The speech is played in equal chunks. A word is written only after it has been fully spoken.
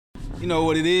You know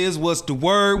what it is. What's the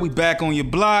word? We back on your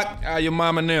block. How your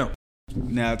mama now?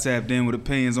 Now tapped in with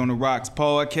Opinions on the Rocks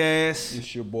podcast.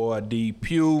 It's your boy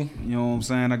DeePugh. You know what I'm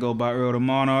saying? I go by Earl The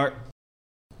Monarch.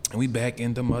 And we back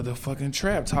in the motherfucking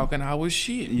trap talking our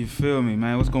shit. You feel me,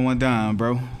 man? What's going down,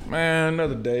 bro? Man,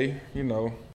 another day, you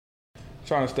know.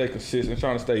 Trying to stay consistent,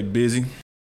 trying to stay busy.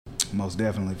 Most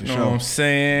definitely, for You know sure. what I'm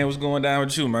saying? What's going down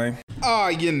with you, man?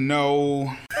 You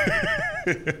know.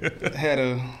 Had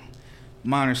a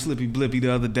minor slippy blippy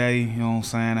the other day. You know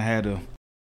what I'm saying?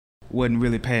 Wasn't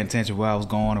really paying attention where I was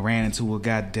going. I ran into a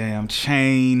goddamn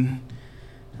chain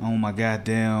on my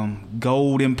goddamn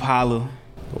gold Impala.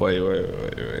 Wait.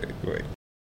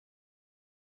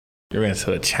 You're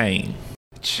into a chain.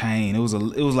 Chain. It was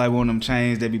like one of them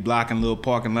chains that be blocking little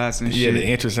parking lots and shit. Yeah, the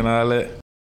entrance and all that.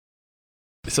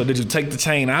 So did you take the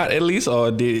chain out at least,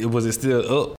 or was it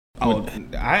still up? Oh,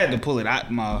 I had to pull it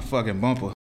out my fucking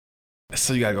bumper.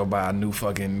 So you gotta go buy a new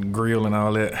fucking grill and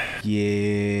all that.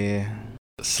 Yeah.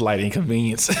 Slight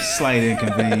inconvenience. Slight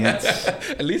inconvenience.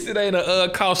 At least it ain't a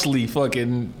costly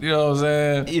fucking, you know what I'm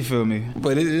saying? You feel me?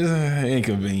 But it is an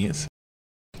inconvenience.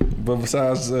 But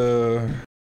besides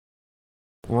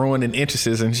ruining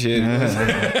interests and shit,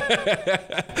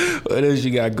 what else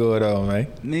you got going on, man?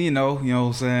 You know what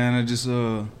I'm saying? I just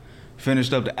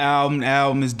finished up the album. The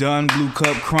album is done. Blue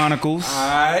Cup Chronicles.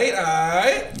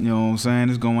 Alright. You know what I'm saying?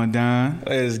 It's going down.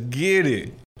 Let's get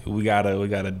it. We got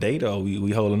a date, or we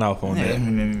holding off on that?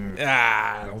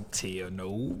 Don't tell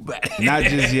nobody. Not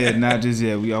just yet.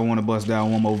 I want to bust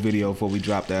down one more video before we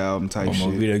drop the album type One shit.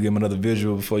 more video, give them another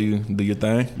visual before you do your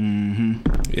thing.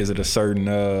 Mm-hmm. Is it a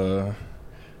certain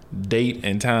date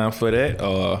and time for that,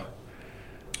 or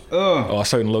a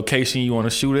certain location you want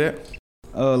to shoot at?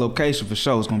 Location for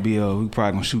sure is gonna be we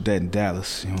probably gonna shoot that in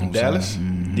Dallas. You know what Dallas?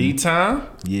 Mm-hmm. D-time?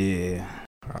 Yeah.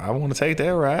 I want to take that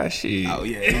ride. Shit. Oh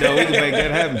yeah, we can make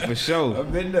that happen for sure.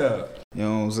 I've been there. You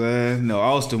know what I'm saying? No,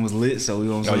 Austin was lit, so we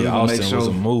gonna Austin was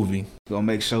a movie. Gonna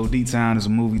make sure D-Town is a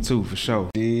movie too, for sure.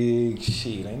 Big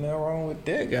shit, ain't nothing wrong with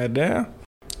that, goddamn.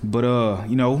 But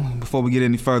before we get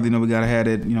any further, we gotta have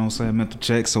that, mental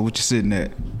check. So what you sitting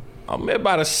at? I'm at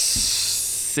about a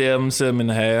 7.5.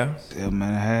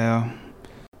 7.5.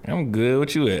 I'm good.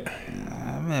 What you at?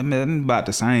 Man, about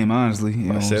the same, honestly. You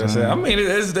know what I'm saying? I mean,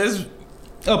 there's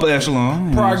upper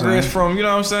echelon. Progress from, you know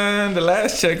what I'm saying, the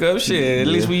last checkup. Shit, at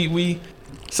least we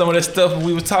some of that stuff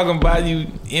we was talking about, you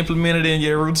implemented in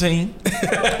your routine.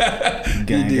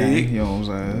 Gang, you know what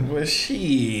I'm saying? Well,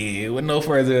 shit, with no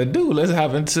further ado, let's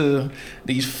hop into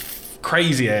these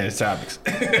crazy ass topics.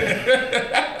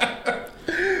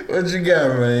 What you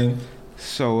got, man?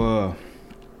 So,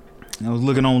 I was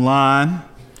looking online.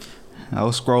 I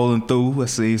was scrolling through. I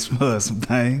see some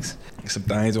things. Some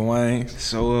things and wings.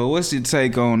 So, what's your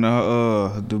take on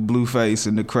the BlueFace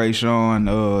and the Chrisean,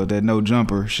 that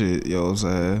NoJumper shit? You know what I'm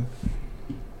saying?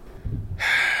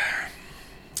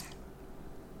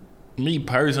 Me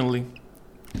personally,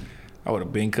 I would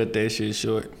have been cut that shit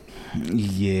short.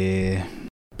 Yeah.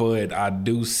 But I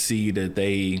do see that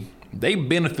they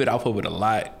benefit off of it a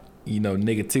lot. You know,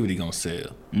 negativity gonna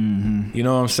sell. Mm-hmm. You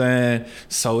know what I'm saying?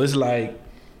 So it's like,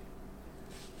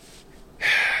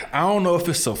 I don't know if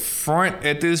it's a front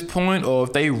at this point or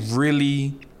if they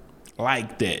really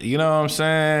like that. You know what I'm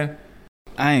saying?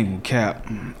 I ain't gonna cap.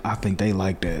 I think they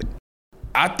like that.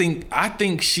 I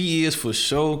think she is for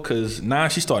sure, because now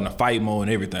she's starting to fight more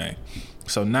and everything.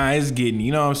 So now it's getting,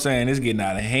 you know what I'm saying? It's getting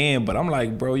out of hand. But I'm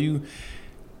like, bro, you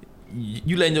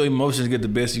letting your emotions get the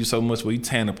best of you so much where you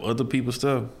tearing up other people's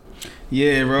stuff.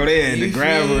 Yeah, bro, they had to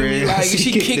grab her in. Like,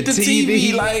 she kicked the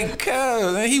TV. Like,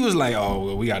 cuz. And he was like, oh,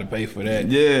 well, we got to pay for that.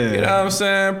 Yeah. You know what I'm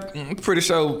saying? I'm pretty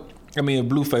sure, I mean,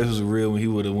 if BlueFace was real, he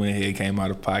would have went ahead, came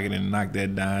out of pocket and knocked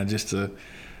that down just to,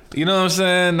 you know what I'm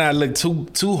saying? Not look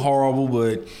too horrible,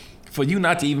 but for you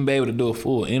not to even be able to do a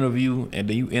full interview and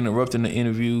then you interrupting the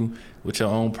interview with your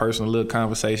own personal little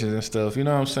conversations and stuff, you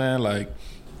know what I'm saying? Like,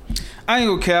 I ain't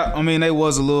gonna cap. I mean, they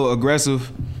was a little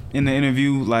aggressive in the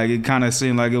interview. Like, it kind of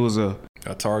seemed like it was a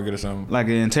target or something. Like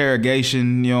an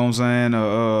interrogation, you know what I'm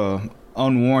saying?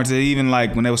 Unwarranted. Even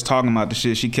like when they was talking about the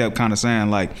shit, she kept kind of saying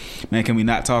like, man, can we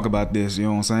not talk about this? You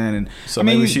know what I'm saying? And so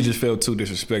maybe she just felt too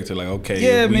disrespected. Like, okay,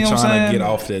 yeah, we trying to get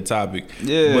off that topic.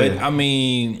 Yeah. But I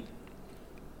mean,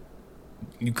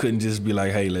 you couldn't just be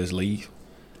like, hey, let's leave.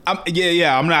 I'm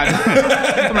not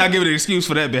I'm not giving an excuse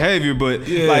for that behavior, but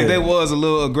like they was a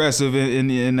little aggressive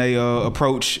in a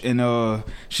approach, and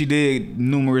she did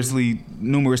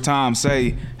numerous times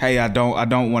say, hey, I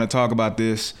don't want to talk about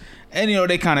this, and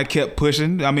they kind of kept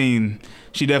pushing. I mean,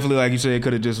 she definitely, like you said,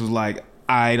 could have just was like,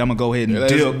 all right, I'm gonna go ahead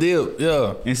and dip,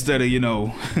 yeah, instead of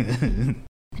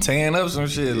tearing up some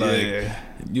shit. Like,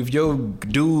 if your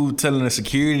dude telling the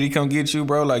security to come get you,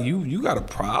 bro, like, you got a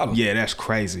problem. Yeah, that's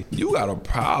crazy. You got a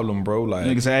problem, bro. Like,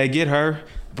 niggas say, hey, get her,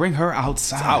 bring her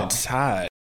outside.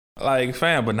 Like,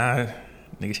 fam, but now,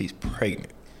 nigga, she's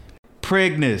pregnant.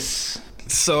 Pregnant.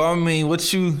 So, I mean,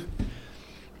 what you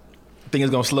think is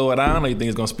gonna slow it down, or you think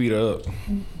it's gonna speed her up?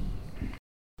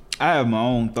 I have my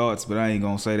own thoughts, but I ain't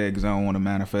gonna say that because I don't want to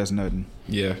manifest nothing.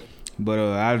 Yeah. But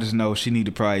I just know she need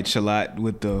to probably chill out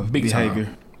with the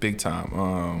behavior. Big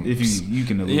time. If you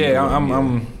can.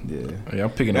 I'm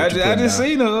picking up. I just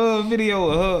seen a video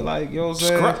of her, like, you know what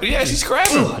I'm saying? She's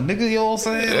scrapping. Nigga, you know what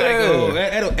I'm saying?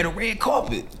 Like, at a red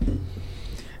carpet.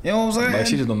 You know what I'm saying? Like,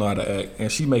 she just don't know how to act,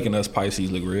 and she making us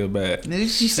Pisces look real bad. Nigga,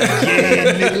 she said,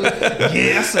 yeah, nigga.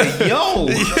 Yeah, I said, yo.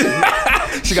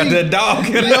 she got that dog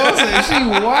in her. You know what I'm saying? She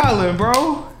wildin',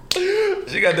 bro.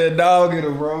 She got that dog in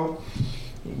her, bro.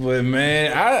 But,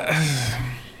 man,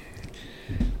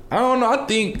 I don't know. I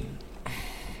think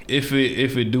if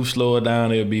it do slow it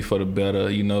down, it'll be for the better.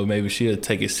 You know, maybe she'll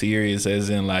take it serious, as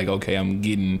in, like, okay, I'm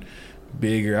getting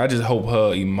bigger. I just hope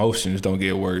her emotions don't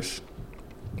get worse.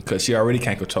 Because she already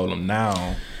can't control them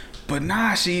now. But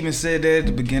nah, she even said that at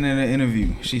the beginning of the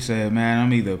interview. She said, man,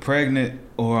 I'm either pregnant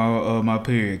or my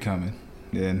period coming.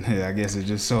 And I guess it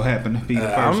just so happened to be the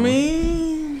first one.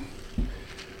 mean,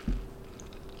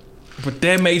 but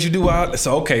that made you do all.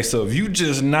 So if you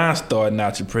just not starting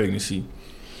out your pregnancy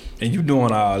and you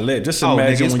doing all that, just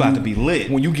imagine it's about to be lit.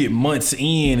 When you get months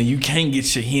in and you can't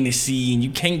get your Hennessy and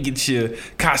you can't get your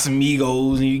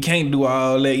Casamigos and you can't do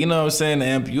all that, you know what I'm saying? To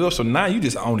amp you up. So now you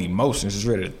just on emotions, just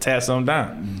ready to tap something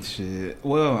down. Shit.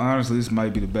 Well, honestly, this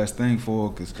might be the best thing for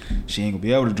her because she ain't gonna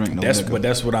be able to drink no liquor. But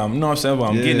that's what I'm. You know what I'm saying? But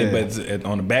I'm getting it. But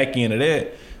on the back end of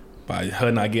that, by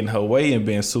her not getting her way and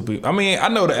being super. I mean, I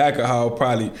know the alcohol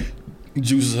probably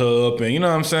juices her up and, you know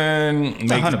what I'm saying,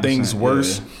 makes things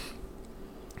worse. Yeah.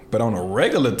 But on a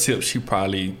regular tip, she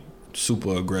probably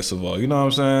super aggressive. You know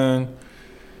what I'm saying?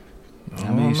 I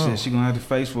mean, shit, she gonna have to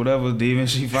face whatever demon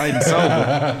she fighting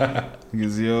sober.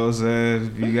 Because, you know what I'm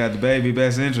saying? If you got the baby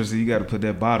best interest, you got to put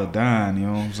that bottle down. You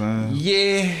know what I'm saying?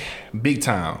 Yeah, big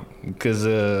time. Because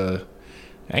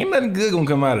ain't nothing good gonna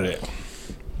come out of that.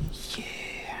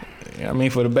 Yeah. I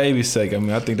mean, for the baby's sake, I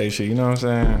mean, I think they should, you know what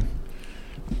I'm saying,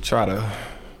 try to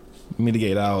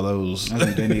mitigate all those. I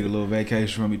think they need a little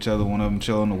vacation from each other. One of them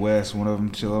chill on the west, one of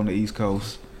them chill on the east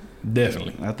coast.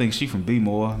 Definitely. I think she from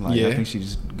B-More. Like, I think she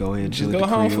just go ahead and chill. Just go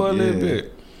home for a little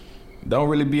bit. Don't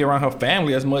really be around her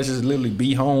family as much as literally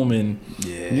be home and,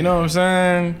 you know what I'm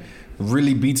saying,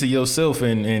 really be to yourself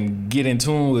and get in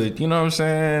tune with, you know what I'm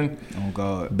saying? Oh,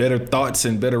 God. Better thoughts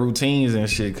and better routines and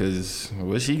shit, because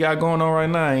what she got going on right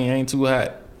now ain't too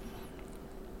hot.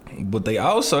 But they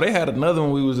had another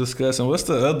one we was discussing. What's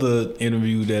the other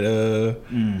interview that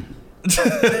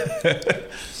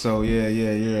So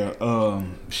yeah.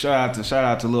 Shout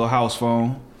out to Lil House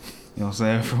Phone. You know what I'm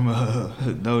saying? From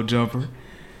NoJumper.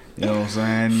 You know what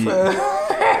I'm saying?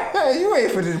 Yeah. You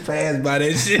ain't for this pass by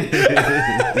that shit.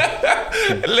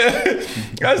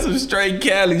 That's some straight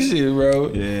Cali shit, bro.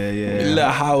 Yeah. Lil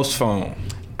House Phone.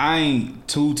 I ain't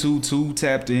too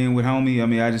tapped in with homie. I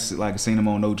mean, I just like seen him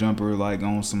on NoJumper, like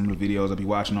on some of the videos I be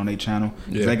watching on their channel.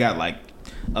 Yeah. They got like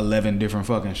 11 different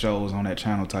fucking shows on that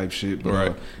channel type shit.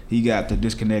 But he got the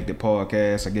Disconnected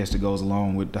podcast, I guess, that goes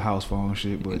along with the House Phone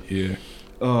shit. But yeah,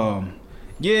 you know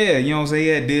what I'm saying? He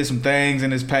had did some things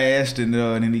in his past, and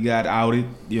then he got outed.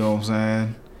 You know what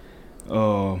I'm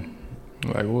saying?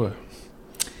 Like what?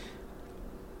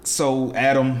 So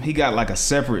Adam, he got like a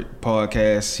separate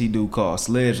podcast he do called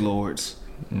Sledge Lords.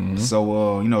 Mm-hmm.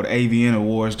 So you know, the AVN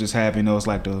Awards just happened. It was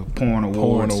like the porn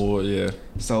awards. Yeah.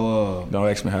 So don't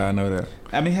ask me how I know that.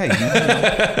 I mean, hey,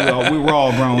 we were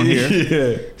all grown here.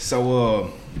 Yeah.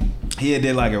 So he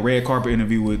did like a red carpet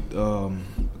interview with a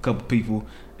couple people,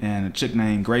 and a chick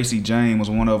named Gracie Jane was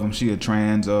one of them. She a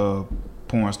trans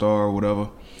porn star or whatever.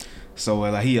 So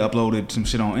like he uploaded some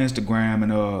shit on Instagram,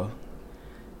 and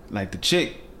like the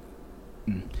chick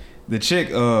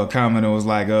commented was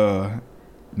like,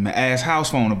 ask House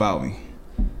Phone about me.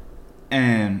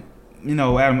 And, you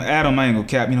know, Adam ain't gonna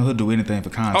cap, you know, he'll do anything for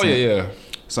content. Oh, yeah.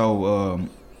 So,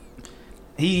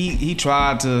 he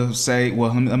tried to say,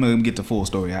 well, let me get the full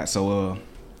story out. So,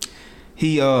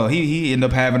 he ended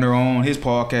up having her on his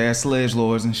podcast, Sledge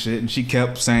Lords and shit, and she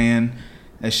kept saying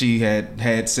that she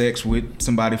had sex with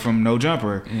somebody from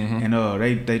NoJumper. Mm-hmm.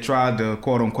 And they tried to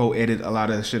quote unquote edit a lot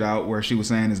of the shit out where she was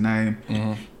saying his name.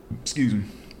 Mm-hmm. Excuse me.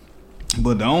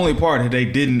 But the only part that they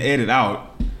didn't edit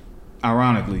out,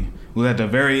 ironically, was at the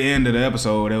very end of the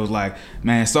episode. It was like,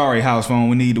 man, sorry, House Phone,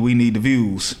 we need the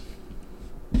views.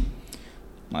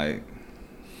 Like,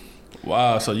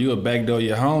 Wow, so you a backdoor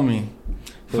your homie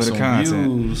for the content.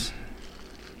 Views.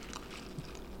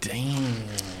 Damn.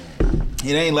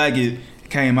 It ain't like it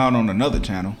came out on another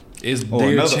channel. It's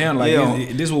their channel. Like,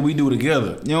 this is what we do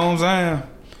together. You know what I'm saying?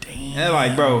 Damn. And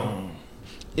like, bro,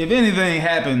 if anything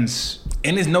happens,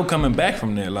 and there's no coming back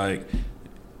from that. Like,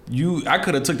 I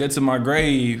could have took that to my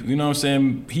grave. You know what I'm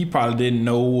saying? He probably didn't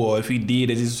know, or if he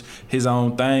did, it's his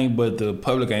own thing. But the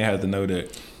public ain't have to know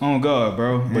that. Oh God,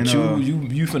 bro. But and,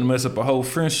 you finna mess up a whole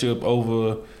friendship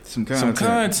over some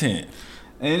content.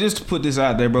 And just to put this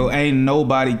out there, bro, ain't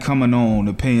nobody coming on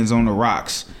Opinions on the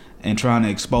Rocks and trying to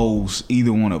expose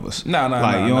either one of us. No, you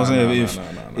know what I'm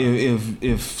saying?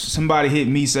 If somebody hit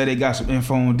me, say they got some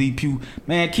info on DeePugh,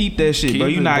 man, keep that shit, bro.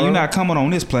 You're not coming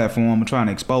on this platform and trying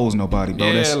to expose nobody,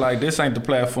 bro. Yeah, like this ain't the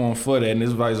platform for that, and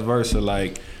this vice versa.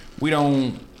 Like, we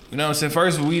don't, you know what I'm saying?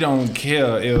 First, we don't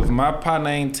care if my partner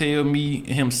ain't tell me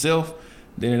himself,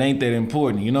 then it ain't that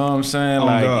important. You know what I'm saying?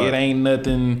 It ain't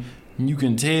nothing. You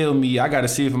can tell me, I got to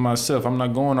see it for myself. I'm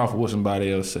not going off of what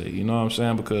somebody else say. You know what I'm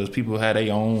saying? Because people have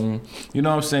their own, you know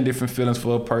what I'm saying, different feelings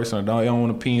for a person or their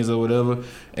own opinions or whatever.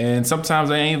 And sometimes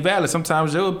they ain't valid.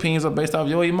 Sometimes your opinions are based off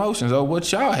your emotions or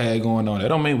what y'all had going on. That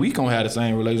don't mean we gonna have the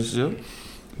same relationship.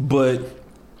 But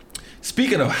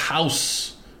speaking of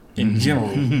house in general.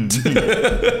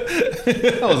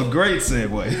 That was a great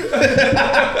segue.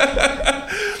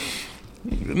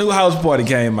 The new House Party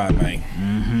came out, man.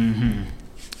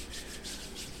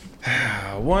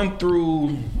 1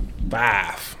 through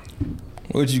 5.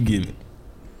 What'd you give it?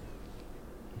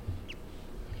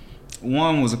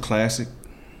 1 was a classic.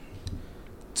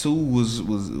 2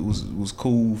 was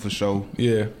cool for sure.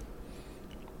 Yeah.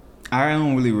 I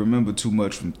don't really remember too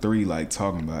much from 3, like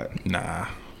talking about it. Nah.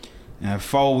 And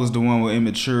 4 was the one with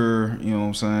Immature, you know what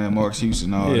I'm saying, Mark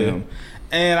Houston, all them.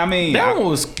 And I mean, that one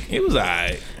was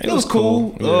alright. It was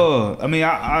cool. Yeah. I mean,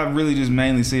 I really just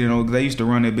mainly see it on. They used to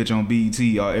run that bitch on BET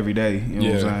every day. You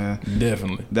know what I'm saying?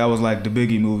 Definitely. That was like the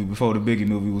Biggie movie before the Biggie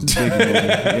movie was the Biggie movie.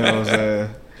 You know what I'm saying?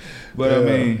 But I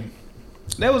mean,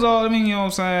 that was all. I mean, you know what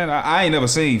I'm saying? I ain't never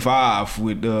seen 5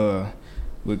 with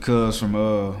Cuz from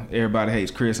Everybody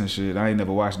Hates Chris and shit. I ain't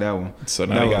never watched that one. So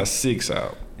now they got 6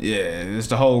 out. Yeah, it's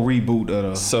the whole reboot of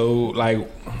the. So like,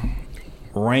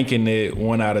 ranking it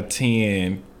 1 out of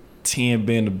 10, 10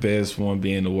 being the best, 1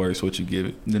 being the worst, what you give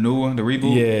it? The new one, the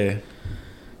reboot? Yeah.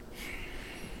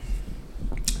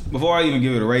 Before I even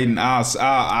give it a rating, I'll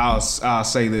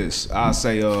say this. I'll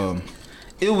say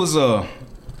it was a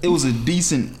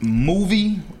decent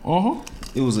movie.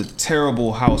 It was a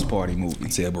terrible house party movie.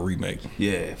 Terrible remake.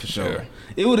 Yeah, for sure. Yeah.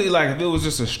 It would like if it was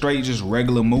just a straight, just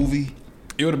regular movie.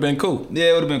 It would have been cool. Yeah,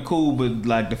 it would have been cool, but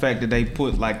like the fact that they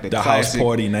put like the House classic,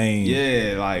 Party name.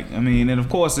 Yeah, like I mean, and of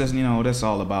course that's that's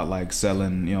all about like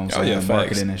selling, you know what I'm saying,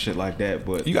 marketing and shit like that.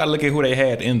 But you gotta look at who they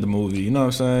had in the movie. You know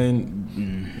what I'm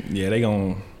saying? Yeah, they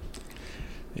gon'.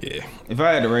 Yeah. If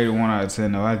I had to rate it 1 out of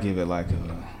 10, though, I'd give it like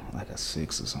a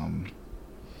 6 or something.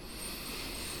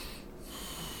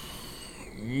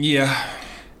 Yeah.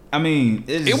 I mean,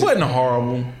 it wasn't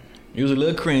horrible. It was a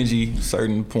little cringy,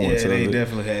 certain points. Yeah, they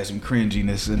definitely had some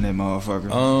cringiness in that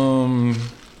motherfucker.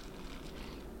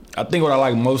 I think what I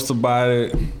like most about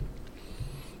it,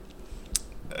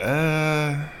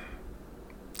 I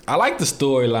like the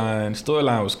storyline. The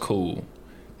storyline was cool.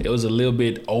 It was a little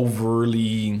bit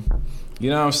overly, you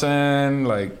know what I'm saying?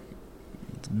 Like,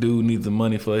 dude needs the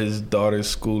money for his daughter's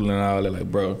school and all that. Like,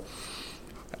 bro,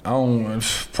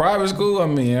 private school, I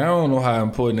mean, I don't know how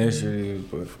important that shit is,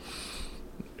 but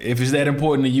if it's that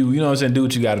important to you, you know what I'm saying, do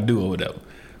what you got to do or whatever.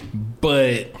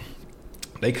 But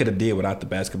they could have did without the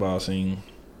basketball scene.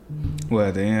 Well,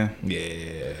 at the end?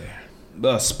 Yeah.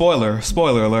 Spoiler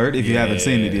alert if you haven't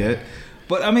seen it yet.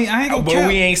 But I mean, I ain't gonna cap. But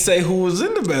we ain't say who was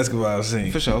in the basketball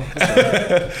scene. For sure.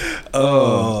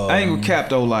 I ain't gonna cap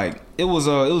though. Like it was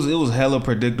hella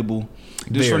predictable.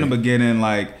 Just from the beginning,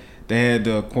 like they had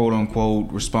the quote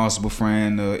unquote responsible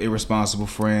friend, the irresponsible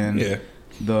friend. Yeah.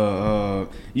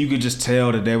 You could just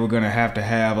tell that they were gonna have to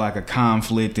have like a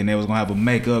conflict, and they was gonna have a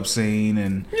makeup scene,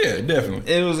 and yeah,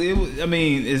 definitely. It was. I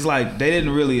mean, it's like they didn't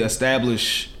really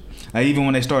establish. Like even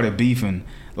when they started beefing,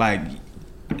 like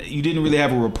you didn't really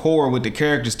have a rapport with the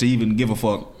characters to even give a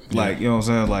fuck. Like you know what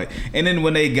I'm saying. Like, and then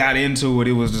when they got into it,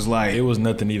 it was just like it was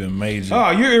nothing even major. Oh,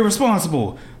 you're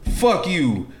irresponsible. Fuck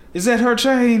you. Is that her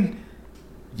chain?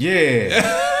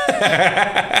 Yeah.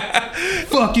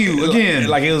 Fuck you again.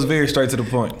 Like it was very straight to the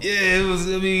point. Yeah, it was.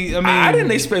 I mean, I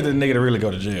didn't expect the nigga to really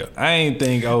go to jail. I ain't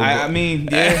think. I mean,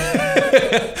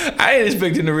 yeah. I didn't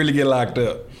expect him to really get locked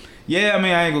up. Yeah, I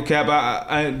mean, I ain't gonna cap.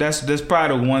 That's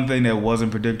probably the one thing that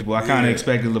wasn't predictable. I kind of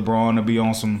expected LeBron to be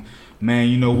on some Man,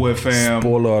 you know what, fam?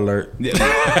 Spoiler alert. Yeah.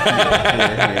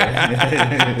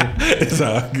 It's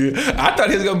all good. I thought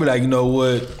he was gonna be like, you know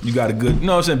what? You got a good, you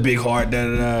know what I'm saying, big heart.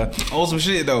 On some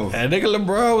shit though. And nigga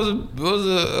LeBron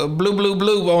was a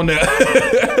blue on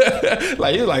that.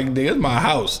 Like he was like, nigga, it's my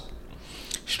house.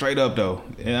 Straight up though.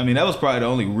 And I mean, that was probably the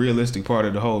only realistic part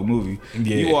of the whole movie.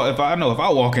 Yeah. If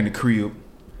I walk in the crib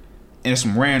and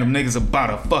some random niggas about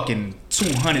a fucking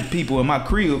 200 people in my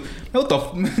crib, what the?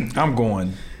 I'm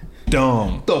going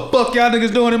dumb. What the fuck y'all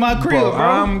niggas doing in my crib, bro?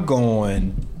 I'm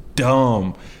going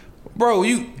dumb, bro.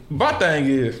 My thing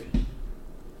is,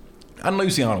 I know you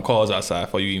see all the cars outside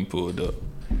before you even pulled up.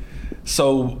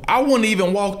 So I wouldn't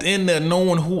even walked in there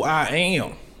knowing who I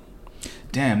am.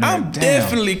 Damn, I'm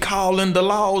definitely calling the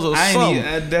laws or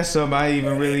something. That's something I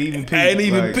even peeped. I ain't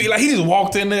even peep. Like he just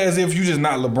walked in there as if you just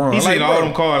not LeBron. He like, seen all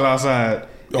them cars outside.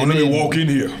 Oh, let me walk in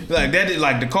here. Like that,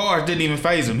 like the cars didn't even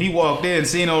faze him. He walked in,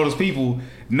 seeing all those people,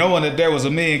 knowing that there was a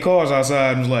million cars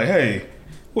outside, and was like, "Hey,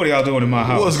 what are y'all doing in my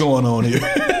house? What's going on here?"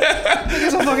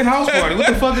 It's a fucking house party. What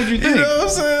the fuck did you think? You know what I'm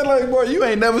saying? Like, bro, you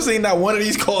ain't never seen not one of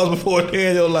these cars before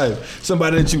in your life.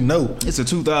 Somebody that you know. It's a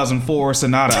 2004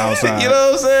 Sonata outside. You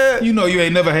know what I'm saying? You know you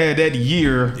ain't never had that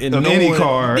year of any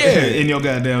car in your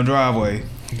goddamn driveway.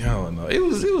 I don't know. It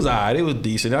was alright. It was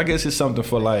decent. I guess it's something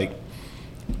for like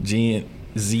Gen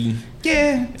Z.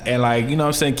 Yeah. And like, you know what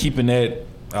I'm saying, keeping that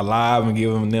alive and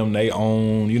giving them their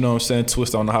own, you know what I'm saying,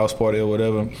 twist on the house party or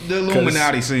whatever. The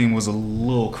Illuminati scene was a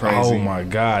little crazy. Oh my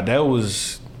God. That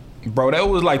was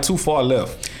like too far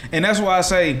left. And that's why I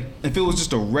say, if it was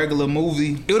just a regular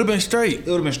movie, it would have been straight.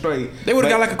 They would have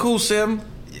got like a cool 7.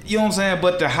 You know what I'm saying?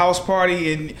 But the house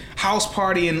party and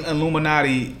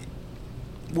Illuminati,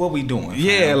 what we doing?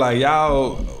 Yeah, like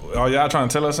y'all trying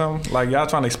to tell us something? Like y'all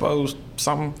trying to expose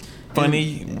something funny?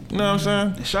 You know what I'm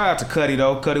saying? Shout out to Cuddy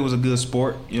though. Cuddy was a good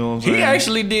sport. You know what I'm saying? He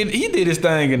actually did his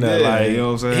thing in there. Yeah, like, you know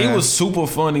what I'm saying? He was super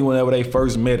funny whenever they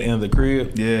first met in the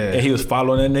crib. Yeah. And he was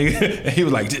following that nigga. And he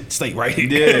was like, just stay right here.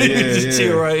 Yeah.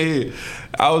 Chill right here.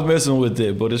 I was messing with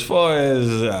it. But as far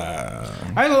as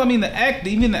I mean the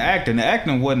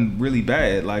acting wasn't really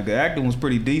bad. Like the acting was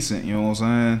pretty decent, you know what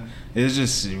I'm saying?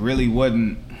 It really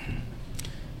wasn't.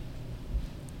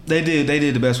 They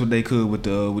did the best what they could with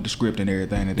the script and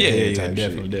everything that they had.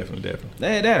 Definitely.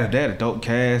 They had a dope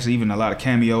cast, even a lot of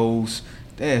cameos.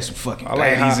 They had some fucking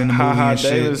baddies in the movie and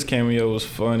shit. Davis cameo was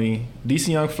funny. DC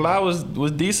Young Fly was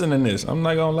decent in this. I'm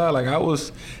not gonna lie. Like I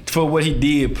was, for what he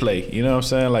did play, you know what I'm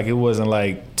saying? Like it wasn't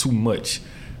like too much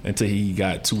until he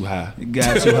got too high. He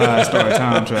got too high and started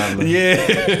time traveling.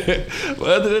 Yeah. But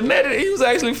other than that, he was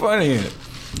actually funny in it.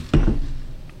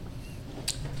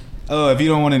 If you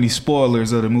don't want any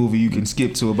spoilers of the movie, you can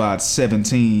skip to about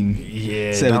 17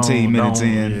 minutes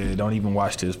in. Yeah, don't even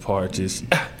watch this part. Just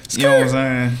you know what I'm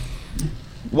saying?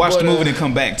 Watch the movie and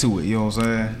come back to it. You know what I'm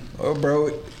saying? Oh,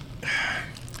 bro.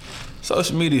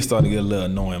 Social media starting to get a little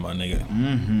annoying, my nigga.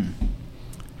 Mm-hmm.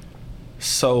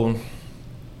 So,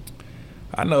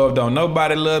 I know if don't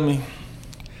nobody love me,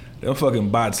 them fucking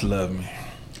bots love me.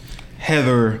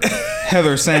 Heather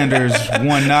Sanders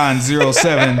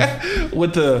 1907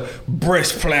 with the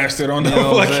breast plastered on the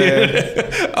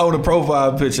fucking on the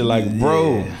profile picture, like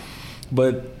bro. Yeah.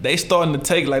 But they starting to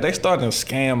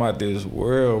scam out this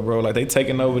world, bro. Like they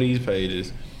taking over these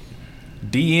pages,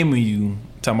 DMing you,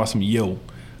 talking about some yo.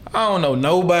 I don't know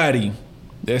nobody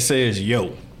that says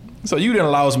yo. So you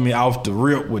done lost me off the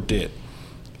rip with that.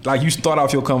 Like you start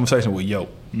off your conversation with yo.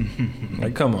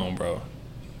 Like come on, bro.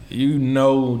 You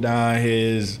know down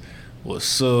here's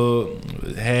what's up,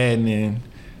 what's happening.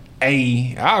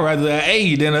 I'd rather an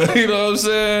A than a, you know what I'm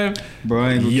saying? Bro,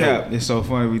 I ain't gonna cap. It's so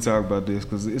funny we talk about this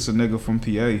because it's a nigga from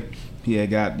PA. He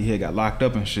had got locked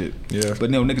up and shit. Yeah. But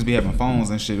niggas be having phones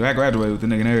and shit. I graduated with the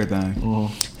nigga and everything. Uh-huh.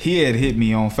 He had hit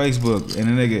me on Facebook and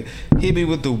the nigga hit me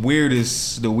with the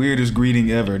weirdest greeting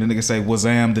ever. The nigga say,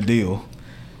 "Wazam the deal."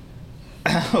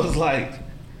 I was like,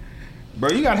 bro,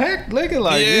 you got hacked, nigga?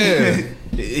 Like, yeah.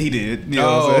 He did. You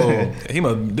know what I'm saying? He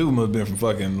must have been from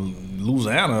fucking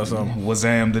Louisiana or something.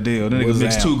 Wazam the deal. Then nigga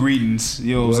mixed two greetings.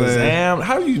 You know what I'm saying?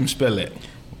 How do you even spell that?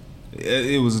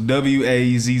 It was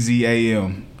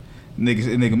WAZZAM.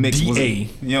 Nigga mixed was, you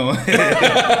know.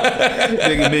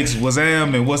 Nigga mixed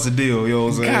Wazam and what's the deal? You know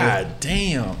what I'm saying? God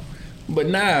damn. But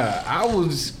nah, I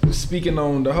was speaking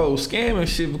on the whole scamming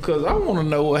shit because I want to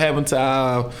know what happened to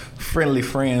our friendly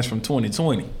friends from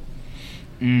 2020.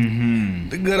 Mm-hmm.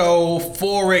 The good old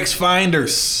Forex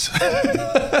finders.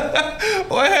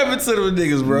 What happened to them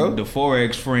niggas, bro? The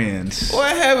Forex friends.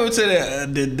 What happened to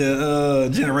the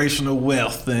generational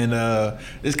wealth and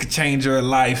this could change your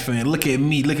life and look at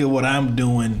me, look at what I'm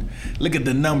doing, look at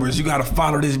the numbers. You gotta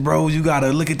follow this, bro. You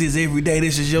gotta look at this every day.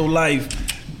 This is your life.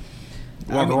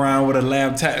 Walk around with a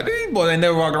laptop. These boys ain't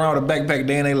never walked around with a backpack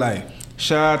day in their life.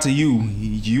 Shout out to you.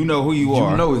 You know who you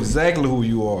are. You know exactly who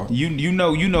you are. You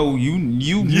know you know you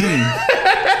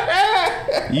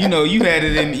you had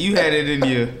it in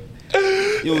your.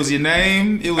 It was your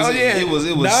name. It was. Oh, yeah. It was.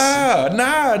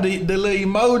 Nah. The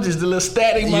little emojis, the little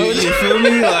static emojis. You feel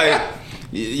me? Like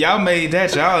y'all made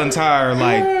that y'all entire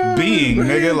like being,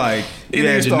 nigga. Like you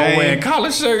had your name. Wearing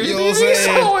collar shirts. You know what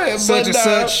I'm saying? Such and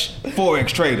such Forex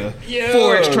trader. Yeah.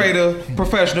 Forex trader,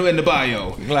 professional in the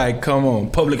bio. Like, come on,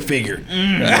 public figure.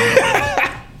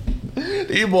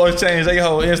 These boys changed their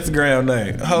whole Instagram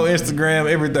name, whole Instagram,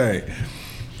 everything.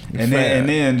 And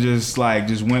then just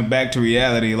went back to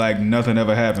reality like nothing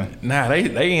ever happened. Nah,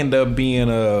 they end up being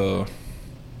the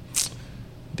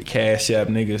Cash App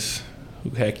niggas who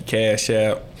hack your Cash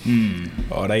App.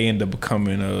 Or they end up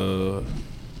becoming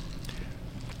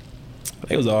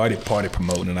they was already party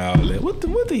promoting and all that. What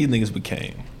these niggas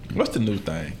became? What's the new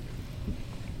thing?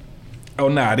 Oh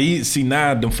nah,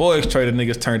 now them Forex trader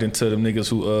niggas turned into them niggas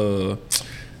who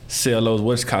sell those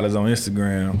whatchamacallits on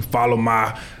Instagram. Follow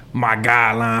my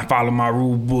guideline, follow my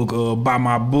rule book, buy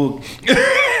my book.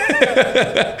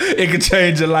 It can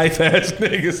change your life, ass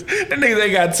niggas. The niggas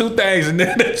they got two things and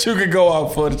then that you can go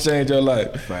off for to change your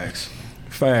life. Facts.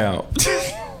 Fam.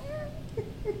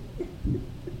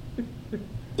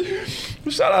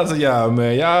 Shout out to y'all,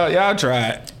 man. Y'all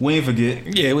tried. We ain't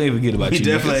forget. Yeah, we ain't forget about We you.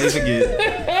 definitely ain't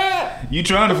forget. You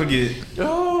trying to forget.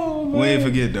 Oh, man. We ain't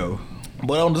forget though.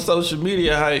 But on the social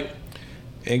media hype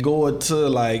and going to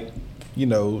like,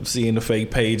 seeing the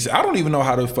fake pages. I don't even know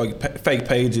how the fake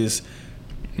pages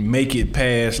make it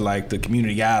past like the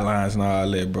community guidelines and all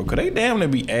that, bro. Cause they damn near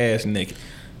be ass naked.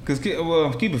 Cause keep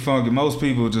it funky. Most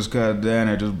people just cut down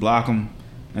there, just block them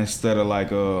instead of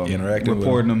like interacting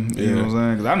reporting them. Yeah. You know what I'm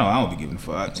saying? Cause I know I don't be giving a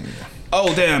fuck. Yeah.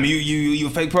 Oh damn, you a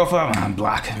fake profile? I'm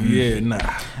blocking. Yeah, nah.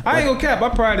 I ain't gonna cap. I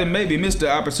probably maybe missed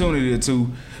the opportunity or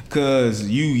two. Cause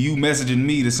you messaging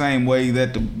me the same way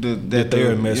that they're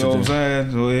messaging. You know what I'm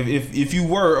saying? So if you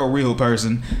were a real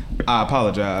person, I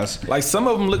apologize. Like some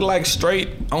of them look like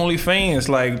straight OnlyFans.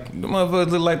 Like the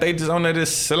motherfuckers look like they just on there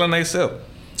just selling themselves.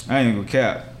 I ain't gonna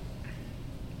cap.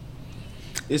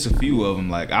 It's a few of them.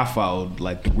 Like I followed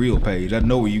like the real page. I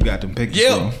know where you got them pictures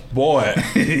from. Boy.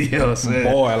 You know what I'm saying?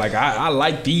 Boy, like I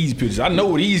like these pictures. I know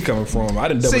where these coming from. I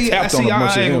didn't double tapped on a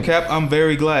bunch I ain't of gonna cap. I'm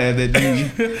very glad that you.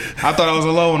 I thought I was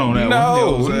alone on that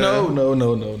one.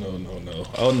 No.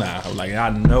 Oh nah. Like I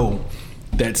know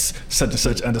that's such and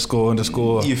such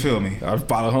 __. You feel me? I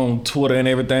follow her on Twitter and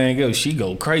everything else. She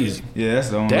go crazy. Yeah, that's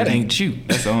the only. That reason. ain't you.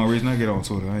 That's the only reason I get on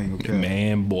Twitter. I ain't gonna cap.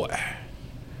 Man, boy.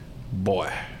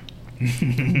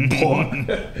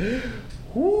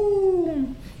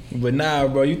 Woo. But nah,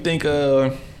 bro, you think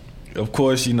of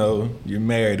course, you're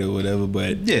married or whatever,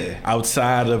 but yeah,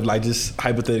 outside of like just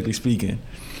hypothetically speaking,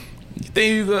 you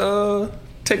think you could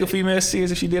take a female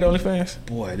serious if she did OnlyFans?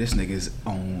 Boy, this nigga's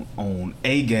on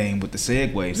A game with the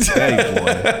segues today,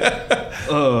 boy.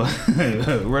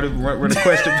 Run the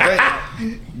question back.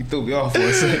 You threw me off for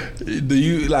a second. Do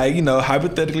you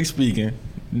hypothetically speaking,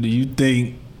 do you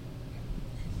think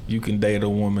you can date a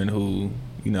woman who,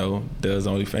 does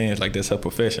OnlyFans, like that's her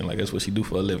profession, like that's what she do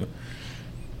for a living?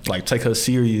 Like take her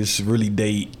serious, really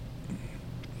date.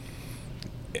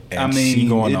 And she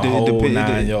going the whole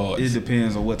 9 yards. It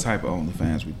depends on what type of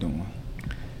OnlyFans we doing.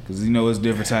 Cause it's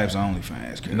different types of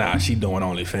OnlyFans. Girl. Nah, she doing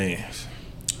OnlyFans.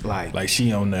 Like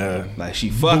she on the like she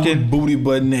fucking booty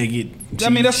butt naked.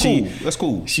 That's cool. That's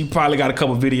cool. She probably got a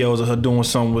couple videos of her doing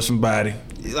something with somebody.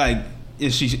 Like,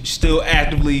 is she still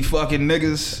actively fucking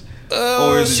niggas?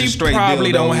 Or is it she just straight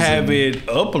probably don't dildos have it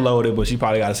uploaded, but she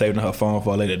probably got it saved on her phone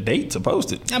for a later date to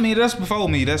post it. I mean, that's before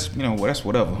me. That's that's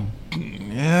whatever.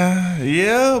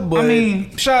 Yeah, but I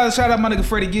mean, shout out my nigga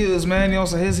Freddie Gibbs, man. You know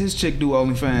what I'm saying? His chick do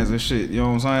OnlyFans and shit. You know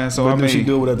what I'm saying? So but she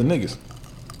do it with other niggas.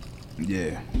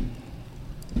 Yeah,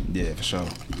 for sure.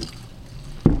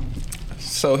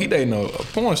 So he dating a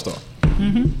porn star.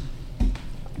 Mm-hmm.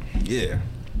 Yeah.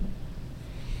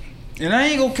 And I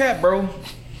ain't gonna cap, bro.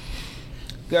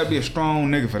 Gotta be a strong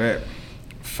nigga for that.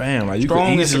 Fam, like you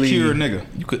strong could easily, and secure nigga.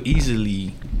 You could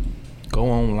easily go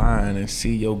online and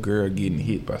see your girl getting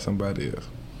hit by somebody else.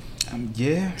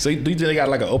 Yeah. So do you think they got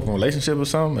like an open relationship or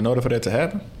something in order for that to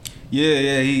happen?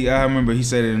 Yeah. I remember he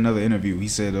said in another interview. He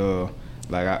said,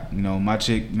 Like my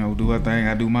chick, do her thing,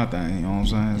 I do my thing. You know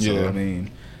what I'm saying? So I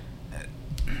mean,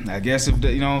 I guess if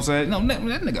you know what I'm saying. No, that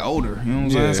nigga older. You know what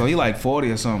I'm saying? So he like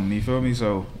 40 or something. You feel me?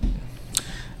 So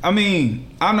I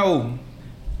mean, I know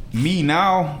me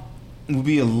now would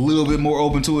be a little bit more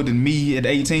open to it than me at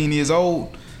 18 years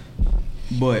old,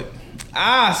 but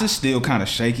it's still kind of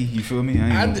shaky. You feel me?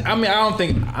 I mean, I don't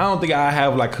think I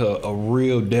have like a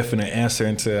real definite answer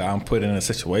until I'm put in a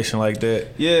situation like that.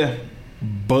 Yeah,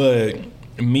 but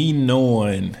me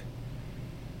knowing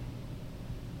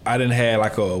I didn't have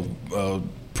like a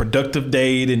productive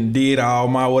day and did all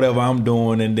my whatever I'm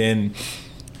doing, and then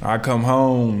I come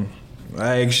home.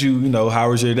 I ask you, how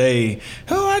was your day?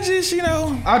 Oh, I just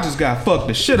got fucked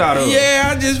the shit out of.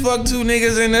 Yeah, I just fucked 2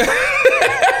 niggas in there.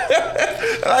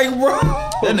 Like, bro,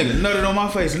 that nigga nutted on my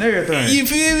face and everything. You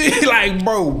feel me? Like,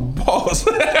 bro, boss.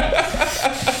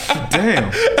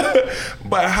 Damn.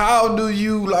 But how do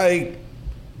you like?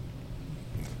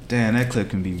 Damn, that clip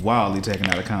can be wildly taken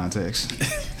out of context.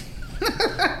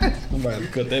 I'm about to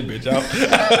cut that bitch out.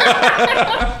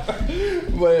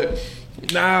 But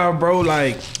nah, bro,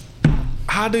 like,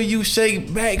 how do you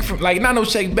shake back from, like, not no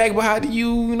shake back, but how do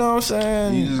you know what I'm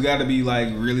saying? You just gotta be like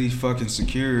really fucking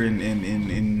secure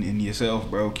in yourself,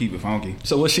 bro. Keep it funky.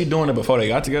 So was she doing it before they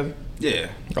got together?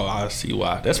 Yeah. Oh, I see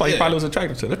why. That's why you probably was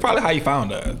attracted to her. That's probably how you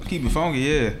found her. Keep it funky,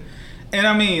 yeah. And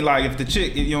I mean, like, if the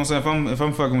chick, you know what I'm saying, if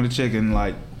I'm fucking with a chick and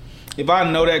like, if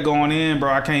I know that going in, bro,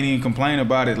 I can't even complain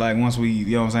about it. Like once we,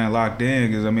 you know what I'm saying, locked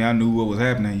in, because I mean, I knew what was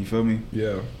happening. You feel me?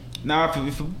 Yeah. Now,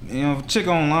 if a chick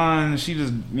online, she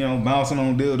just, bouncing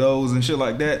on dildos and shit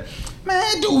like that,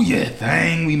 man, do your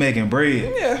thing. We making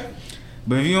bread. Yeah.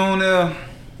 But if you on there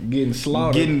getting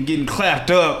slaughtered, getting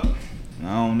clapped up, I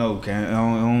don't know, I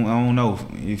don't know.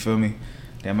 You feel me?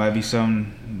 That might be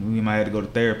something we might have to go to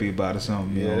therapy about or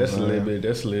something. Yeah, that's a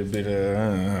little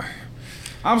bit.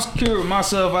 I'm secure with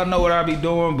myself. I know what I be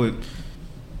doing, but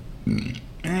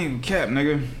I ain't cap,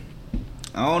 nigga.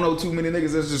 I don't know too many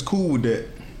niggas that's just cool with that.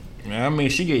 I mean,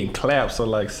 she getting clapped, so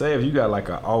like, say if you got like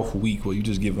an off week where you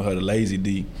just giving her the lazy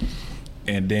D,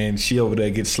 and then she over there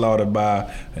gets slaughtered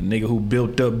by a nigga who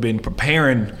built up, been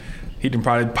preparing. He done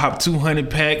probably popped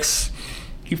 200 packs.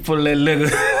 He full of that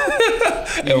liquor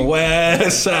and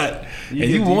wild shot. And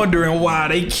you wondering why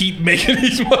they keep making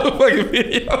these motherfucking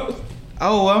videos.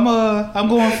 Oh, I'm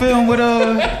going to film with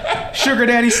Sugar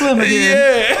Daddy Slim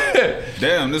again. Yeah.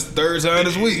 Damn, this third time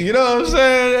this week. You know what I'm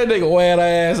saying? That nigga wear that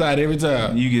ass out every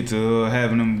time. You get to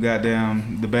having them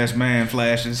goddamn the best man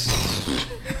flashes.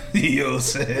 You know what I'm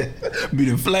saying? Be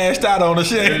done flashed out on the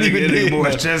shit. Nigga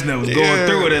Boris Chestnut was going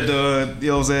through it at the, you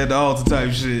know what I'm saying, the altar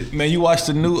type shit. Man, you watched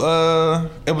the new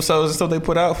episodes and stuff they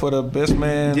put out for the best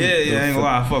man? Yeah, I ain't gonna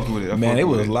lie, I fucked with it. Man, it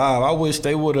was live. I wish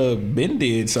they would have been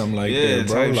did something like that,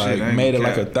 bro. Like, made it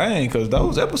like a thing, because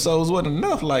those episodes wasn't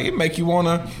enough. Like, it make you want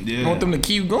them to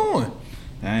keep going.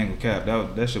 I ain't gonna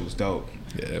cap. That shit was dope.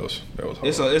 Yeah, that was hard.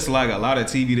 It's like a lot of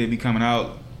TV that be coming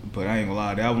out, but I ain't gonna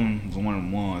lie, that one was one of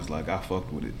them ones, like, I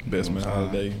fucked with it. Best man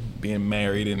holiday, being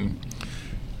married and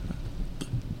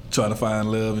trying to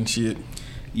find love and shit.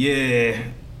 Yeah.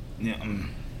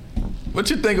 What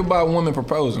you think about women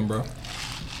proposing, bro?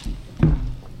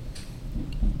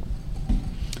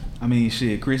 I mean,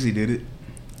 shit, Chrissy did it.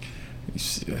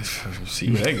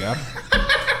 See what they got.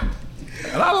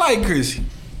 And I like Chrissy.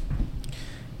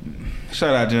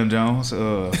 Shout out Jim Jones.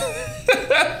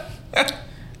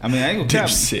 I mean, I ain't gonna cap.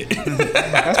 Shit.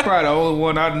 That's probably the only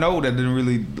one I know that didn't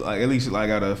really, like, at least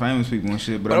like out of famous people and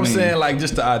shit. But I'm saying, like,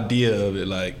 just the idea of it,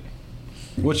 like,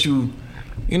 what you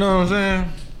know what I'm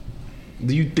saying?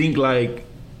 Do you think like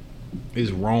it's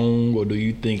wrong, or do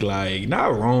you think like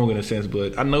not wrong in a sense,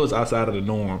 but I know it's outside of the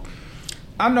norm?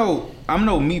 I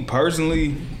know me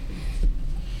personally.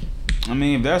 I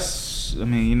mean,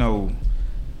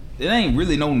 it ain't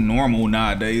really no normal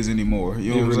nowadays anymore.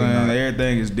 You know what I'm saying?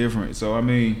 Everything is different. So I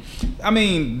mean,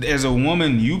 as a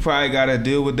woman, you probably gotta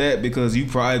deal with that, because you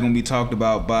probably gonna be talked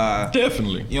about by,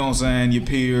 definitely, you know what I'm saying, your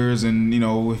peers, and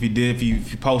if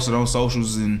you posted on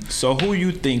socials. And so who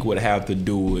you think would have to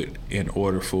do it in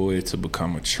order for it to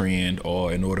become a trend,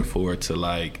 or in order for it to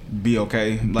like be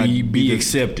okay, like be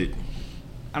accepted?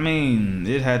 I mean,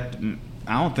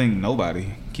 I don't think nobody.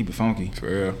 Keep it funky. For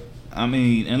real. I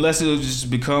mean, unless it just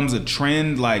becomes a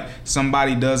trend, like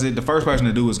somebody does it, the first person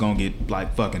to do is gonna get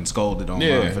like fucking scolded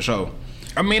online for sure.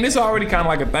 I mean, it's already kind of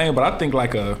like a thing, but I think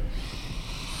like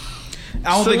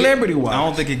celebrity-wise, I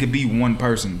don't think it could be one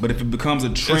person. But if it becomes a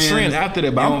trend after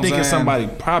that, but I'm thinking somebody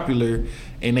popular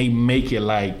and they make it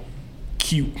like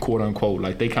cute, quote unquote,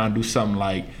 like they kind of do something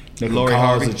like that Lori cause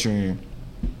Harvey. A trend.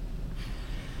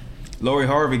 Lori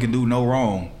Harvey can do no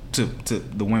wrong to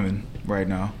the women right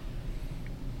now.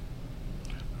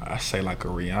 I say like a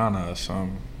Rihanna or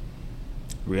something.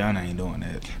 Rihanna ain't doing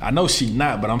that. I know she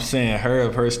not, but I'm saying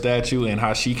her statue and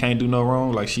how she can't do no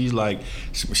wrong. Like she's like,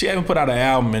 she haven't put out an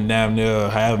album in damn near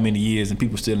however many years, and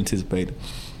people still anticipate it.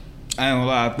 I ain't gonna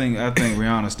lie. I think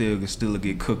Rihanna still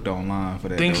get cooked online for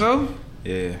that. Think though. so?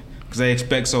 Yeah, because they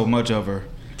expect so much of her,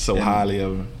 so highly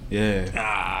of her.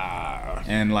 Yeah.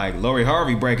 And like Lori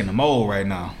Harvey breaking the mold right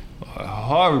now.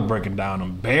 Harvey breaking down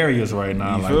them barriers right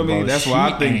now. You feel me? Bro, that's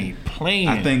why I think ain't playing.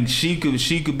 I think she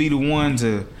could be the one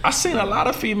to. I seen a lot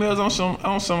of females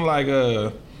on some like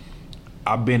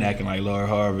I've been acting like Lori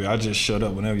Harvey. I just shut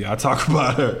up whenever y'all talk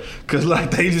about her, cause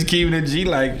like they just keeping it G.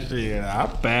 Like shit, I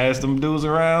passed them dudes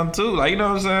around too. Like you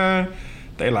know what I'm saying?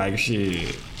 They like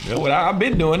shit. I've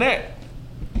been doing that.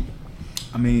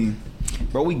 I mean,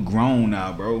 bro, we grown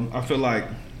now, bro. I feel like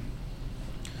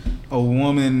a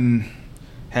woman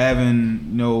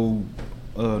having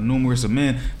numerous of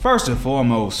men. First and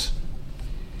foremost,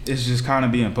 it's just kind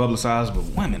of being publicized, but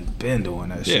women been doing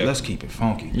that shit. Let's keep it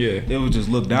funky. Yeah, it was just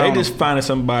look down. They just finding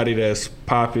somebody that's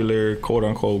popular, quote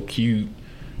unquote cute,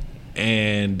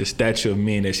 and the stature of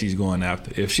men that she's going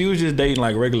after. If she was just dating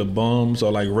like regular bums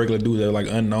or like regular dudes that are like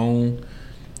unknown,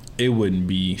 she wouldn't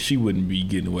be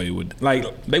getting away with it.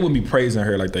 Like they wouldn't be praising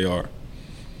her like they are.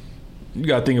 You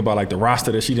gotta think about like the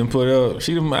roster that she done put up. I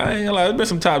ain't gonna lie, there's been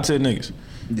some top 10 niggas.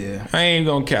 Yeah, I ain't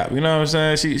gonna cap. You know what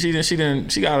I'm saying?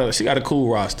 She got a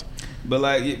cool roster. But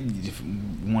like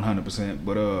 100%.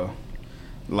 But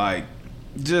like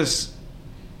just.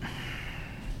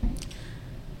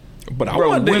 But I bro,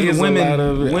 wonder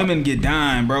women get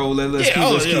dying, bro. Let's keep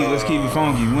it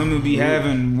funky. Women be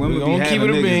having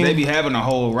niggas. They be having a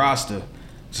whole roster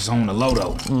just on the low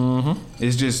though. Mm-hmm.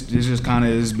 It's just kind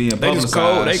of being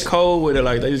publicized. They cold with it.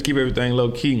 Like they just keep everything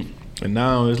low key. And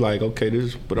now it's like, okay,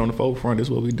 this put on the forefront. This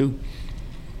is what we do.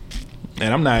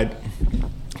 And I'm not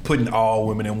putting all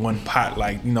women in one pot.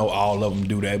 Like all of them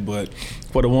do that. But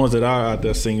for the ones that are out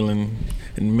there singling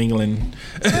and mingling,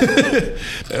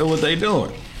 that's what they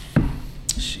doing.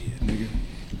 Shit, nigga.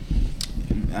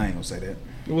 I ain't gonna say that.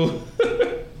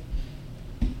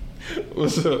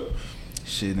 What's up?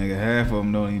 Shit, nigga. Half of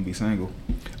them don't even be single.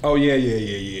 Oh yeah.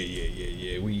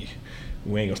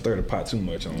 We ain't gonna stir the pot too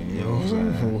much on them. You know what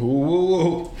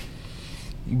I'm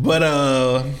saying? But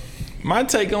my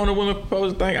take on the women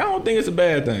proposal thing, I don't think it's a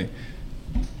bad thing.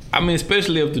 I mean,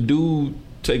 especially if the dude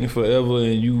taking forever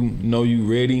and you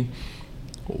ready.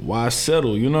 Why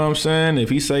settle? You know what I'm saying? If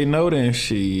he say no, then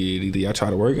shit, either y'all try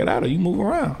to work it out or you move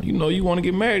around. You want to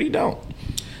get married, he don't.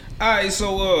 Alright,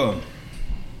 so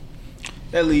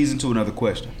that leads into another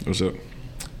question. What's up?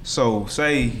 So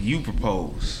say you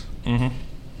propose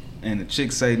and the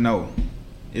chick say no.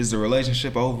 Is the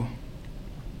relationship over?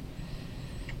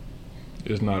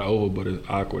 It's not over, but it's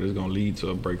awkward. It's gonna lead to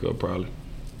a breakup probably.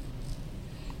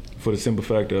 For the simple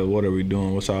fact of what are we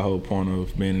doing? What's our whole point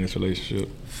of being in this relationship?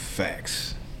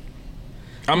 Facts.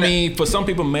 I mean, for some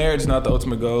people, marriage is not the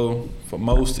ultimate goal. For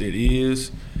most, it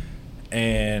is.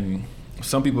 And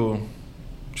some people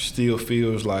still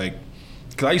feels like,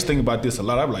 because I used to think about this a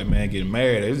lot. I'm like, man, getting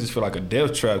married, it just feel like a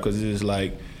death trap because it's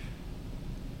like,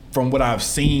 from what I've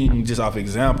seen just off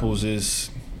examples, is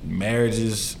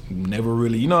marriages never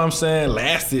really, you know what I'm saying,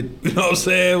 lasted, you know what I'm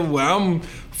saying, where I'm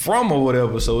from or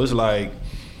whatever. So it's like,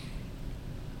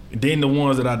 then the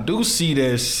ones that I do see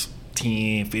that's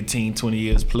 10, 15, 20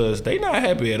 years plus, they not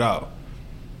happy at all.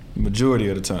 Majority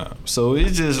of the time. So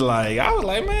it's just like, I was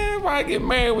like, man, why get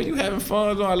married when you having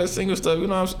fun doing all that single stuff? You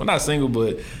know what I'm saying? Well, not single,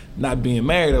 but not being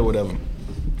married or whatever.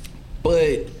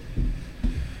 But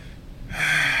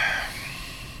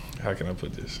how can I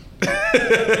put this?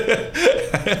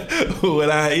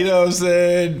 When I, you know what I'm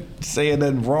saying, saying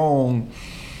nothing wrong.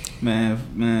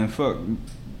 Man, fuck.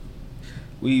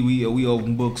 We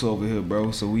open books over here,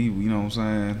 bro. So we, you know what I'm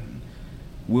saying,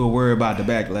 we'll worry about the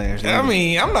backlash. I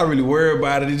mean, I'm not really worried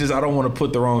about it. It's just I don't want to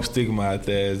put the wrong stigma out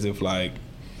there as if like,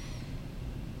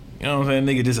 you know what I'm saying,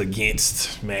 nigga just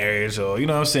against marriage or, you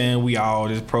know what I'm saying, we all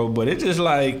just pro. But it's just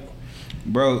like,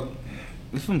 bro,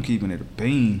 if I'm keeping it a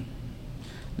bean,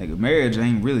 nigga, marriage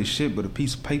ain't really shit but a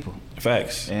piece of paper.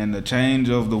 Facts. And the change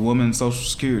of the woman's social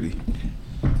security.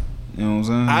 You know what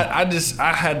I'm saying?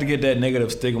 I had to get that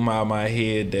negative stigma out of my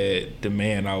head that the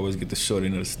man always get the short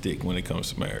end of the stick when it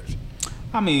comes to marriage.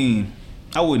 I mean,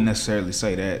 I wouldn't necessarily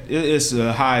say that. It's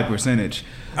a high percentage.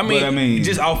 I mean,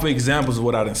 just off of examples of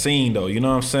what I done seen though. You know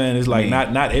what I'm saying? It's like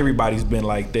not everybody's been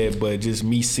like that, but just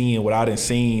me seeing what I done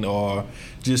seen or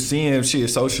just seeing shit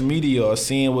social media or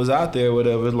seeing what's out there or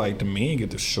whatever. It's like the men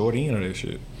get the short end of that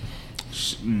shit.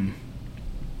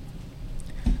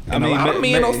 I mean, a lot of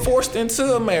men are forced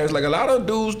into a marriage. Like, a lot of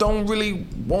dudes don't really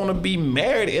want to be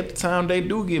married at the time they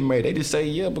do get married. They just say,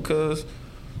 yeah, because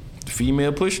the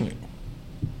female pushing it.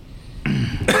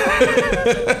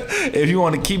 If you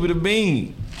want to keep it a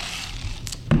bean.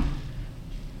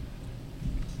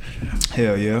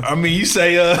 Hell yeah. I mean, you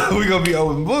say we gonna be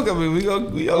open book. I mean, we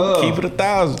gonna keep it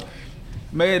 1,000.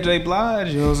 Mary J.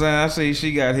 Blige, you know what I'm saying? I see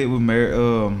she got hit with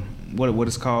what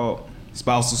it's called?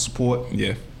 Spousal support.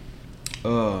 Yeah.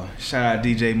 Shout out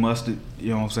DJ Mustard,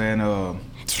 you know what I'm saying?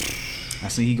 I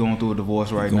see he going through a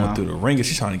divorce right now. Going through the ringer.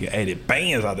 She's trying to get 80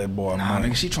 bands out that boy. Nah,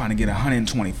 nigga, she trying to get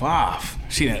 125.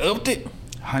 She done upped it?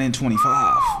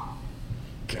 125.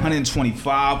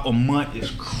 125 a month is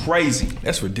crazy.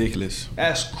 That's ridiculous.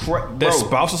 That's That's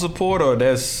spousal support or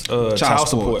that's child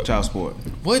support? Child support.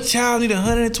 What child need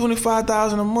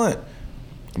 $125,000 a month?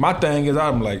 My thing is,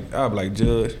 I'm like,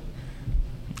 Judge,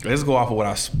 let's go off of what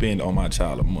I spend on my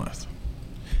child a month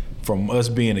from us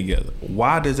being together.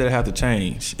 Why does that have to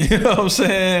change? You know what I'm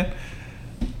saying?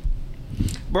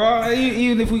 Bro,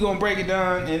 even if we gonna break it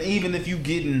down, and even if you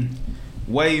getting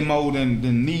way more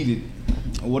than needed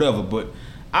or whatever, but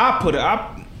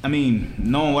I mean,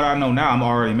 knowing what I know now, I'm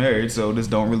already married, so this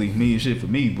don't really mean shit for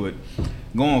me. But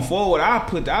going forward, I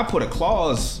put a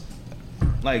clause,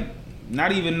 like,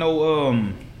 not even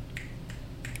no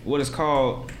what it's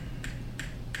called,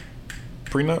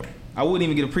 prenup. I wouldn't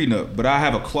even get a prenup, but I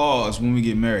have a clause when we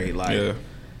get married. Like, yeah.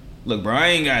 Look, bro, I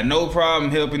ain't got no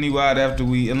problem helping you out after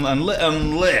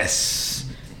unless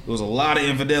there was a lot of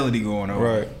infidelity going on.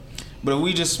 Right. But if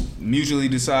we just mutually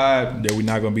decide that we're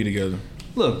not gonna be together.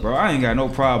 Look, bro, I ain't got no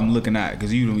problem looking out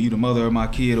because you the mother of my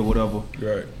kid or whatever.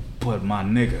 Right. But my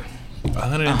nigga,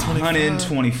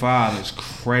 125 is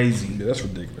crazy. Yeah, that's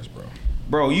ridiculous, bro.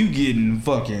 Bro, you getting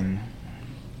child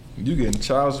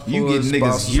support. You getting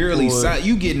niggas yearly.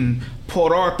 You getting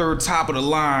Port Arthur top of the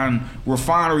line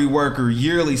refinery worker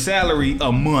yearly salary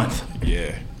a month.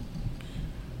 Yeah.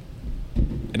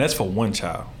 And that's for one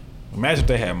child. Imagine if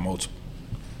they had multiple.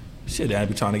 Shit, they'd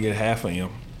be trying to get half of him.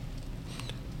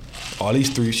 Or at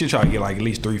least three. She'll try to get like at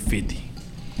least 350.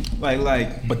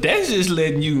 Like. But that's just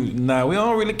letting you. Nah, we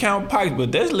don't really count pipes,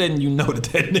 but that's letting you know that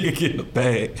nigga getting a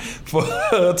bag. For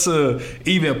her to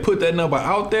even put that number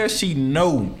out there, she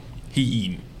know he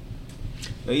eating.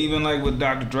 Even like what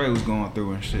Dr. Dre was going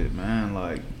through and shit, man.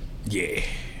 Like. Yeah.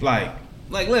 Like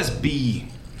let's be.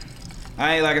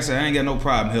 I ain't got no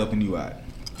problem helping you out.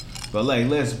 But like,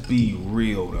 let's be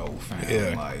real though, fam.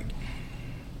 Yeah. Like.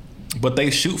 But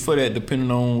they shoot for that depending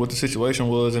on what the situation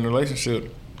was in the relationship.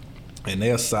 And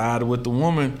they'll side with the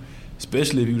woman,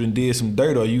 especially if you done did some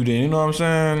dirt or you didn't, you know what I'm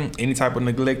saying? Any type of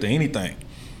neglect or anything.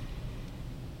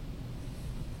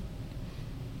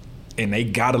 And they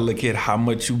gotta look at how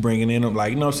much you bringing in them.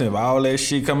 Like, you know what I'm saying? If all that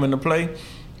shit come into play,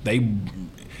 I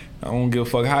don't give a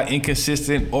fuck how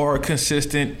inconsistent or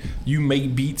consistent you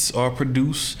make beats or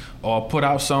produce or put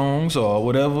out songs or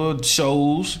whatever,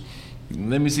 shows.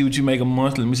 Let me see what you make a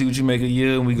month. Let me see what you make a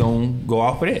year, and we gonna go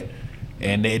off of that.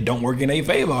 And they don't work in their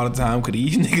favor all the time because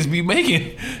these niggas be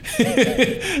making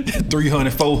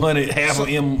 300, 400, half of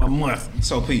them a month.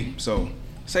 So, Pete,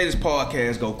 say this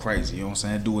podcast go crazy, you know what I'm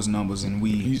saying? Do its numbers, and we.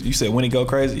 You said when it go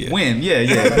crazy? Yeah. When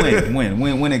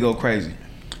it go crazy,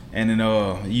 and then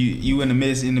you in the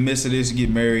midst of this, you get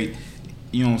married.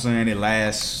 You know what I'm saying? It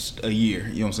lasts a year.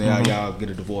 You know what I'm saying? Mm-hmm. Y'all get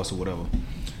a divorce or whatever.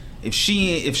 If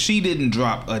she didn't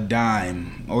drop a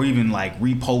dime or even like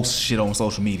repost shit on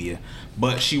social media,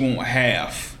 but she won't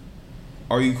half,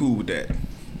 are you cool with that?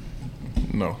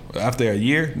 No. After a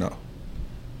year, no.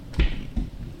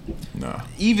 Nah.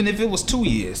 Even if it was 2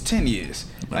 years, 10 years,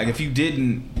 like if you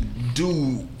didn't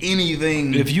do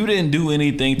anything. If you didn't do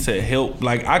anything to help,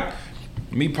 like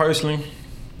me personally,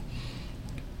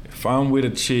 if I'm with a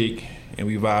chick and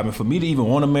we vibing, for me to even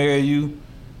want to marry you,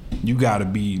 you gotta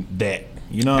be that.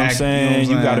 You know what I'm saying?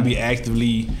 You gotta be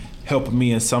actively helping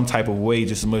me in some type of way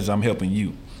just as much as I'm helping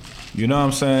you. You know what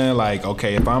I'm saying? Like,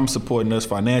 okay, if I'm supporting us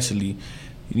financially,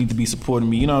 you need to be supporting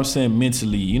me, you know what I'm saying,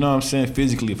 mentally, you know what I'm saying,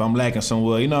 physically, if I'm lacking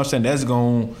somewhere, you know what I'm saying, that's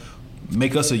gonna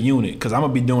make us a unit, because I'm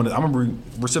gonna be doing it, I'm gonna be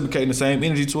reciprocating the same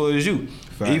energy towards you.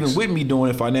 Facts. Even with me doing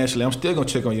it financially, I'm still gonna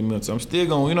check on your mental, I'm still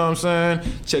gonna, you know what I'm saying,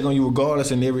 check on you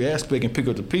regardless in every aspect and pick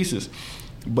up the pieces.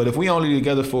 But if we only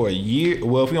together for a year,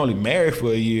 well, if we only married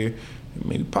for a year, I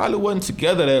mean, we probably wasn't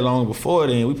together that long before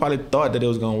then. We probably thought that it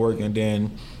was gonna work, and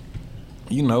then,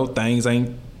 you know, things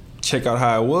ain't check out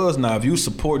how it was. Now, if you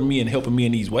supporting me and helping me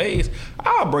in these ways,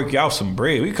 I'll break you out some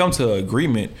bread. We come to an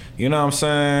agreement, you know what I'm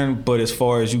saying? But as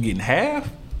far as you getting half,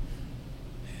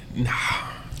 nah.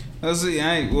 Let's see,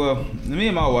 me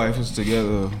and my wife was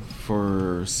together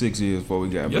for 6 years before we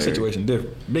got married. Your situation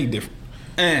different, big different.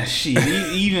 And shit,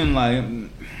 even like,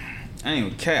 I ain't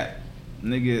even cap,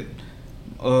 nigga.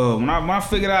 When I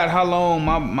figured out how long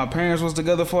my parents was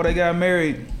together before they got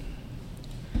married,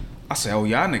 I said, oh,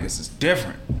 y'all niggas is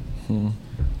different. Nigga,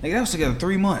 they was together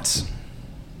 3 months.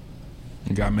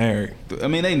 Got married. I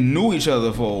mean, they knew each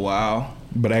other for a while.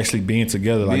 But actually being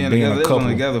together, like being a couple. They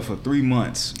was together for 3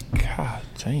 months. God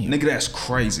damn. Nigga, that's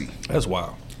crazy. That's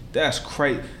wild. That's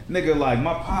crazy. Nigga, like,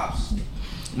 my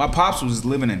pops was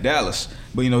living in Dallas.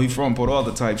 But, he from Port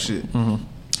Arthur type shit.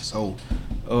 So,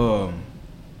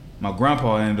 my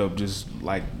grandpa ended up just,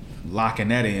 like, locking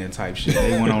that in type shit.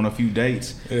 They went on a few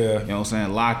dates. Yeah. You know what I'm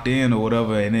saying? Locked in or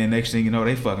whatever. And then next thing you know,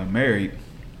 they fucking married.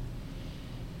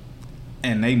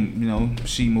 And they,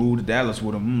 she moved to Dallas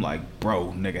with him. I'm like,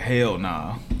 bro, nigga, hell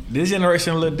nah. This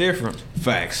generation a little different.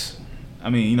 Facts.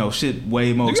 I mean, shit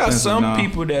way more expensive. You got some now.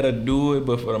 people that'll do it,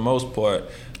 but for the most part,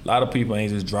 a lot of people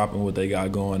ain't just dropping what they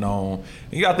got going on.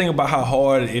 You gotta think about how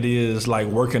hard it is, like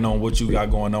working on what you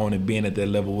got going on and being at that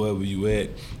level wherever you at,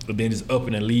 but then just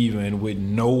upping and leaving with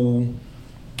no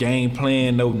game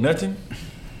plan, no nothing.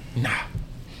 Nah.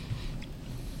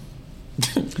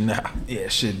 Nah. Yeah,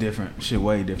 shit different. Shit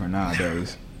way different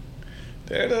nowadays.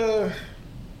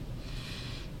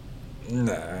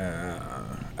 Nah.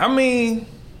 I mean,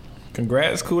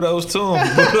 congrats, kudos to him.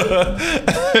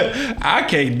 I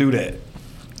can't do that.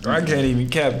 I can't even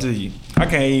cap to you. I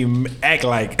can't even act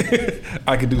like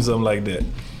I could do something like that.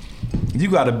 You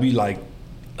gotta be like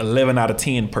 11 out of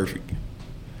 10 perfect.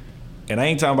 And I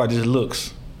ain't talking about just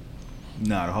looks.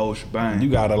 Nah, the whole shebang.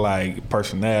 You gotta like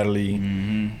personality,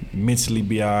 mentally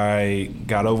be alright,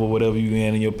 got over whatever you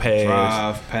in your past.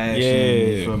 Drive, passion,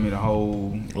 yeah. for me the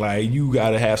whole. Like you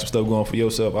gotta have some stuff going for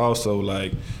yourself also.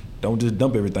 Like don't just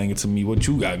dump everything into me, what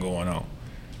you got going on.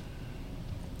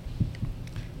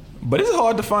 But it's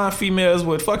hard to find females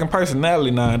with fucking personality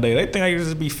nowadays. They think I can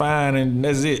just be fine and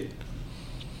that's it.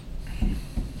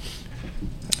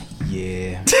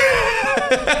 Yeah.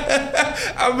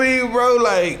 I mean, bro,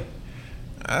 like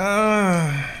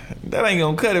that ain't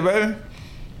gonna cut it, baby.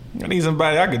 I need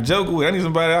somebody I could joke with. I need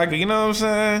somebody I could, you know what I'm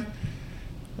saying?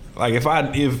 Like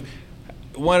if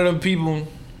one of them people,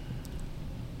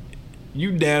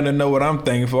 you down to know what I'm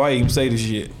thinking for, I even say the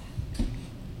shit.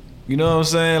 You know what I'm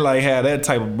saying? Like have that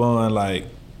type of bond, like,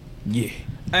 yeah.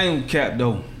 I ain't cap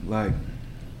though. Like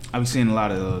I be seeing a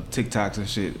lot of TikToks and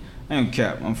shit. I ain't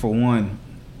cap. For one,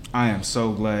 I am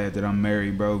so glad that I'm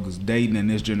married, bro, because dating in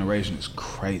this generation is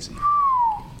crazy.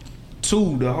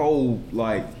 Two, the whole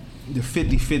like the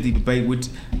 50-50 debate, which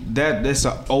that's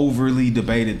an overly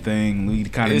debated thing. We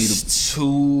kind of need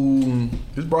to.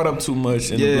 It's brought up too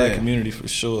much in the black community for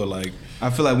sure. Like I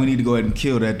feel like we need to go ahead and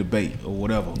kill that debate or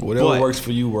whatever. Whatever works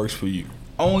for you works for you.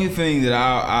 Only thing that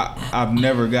I've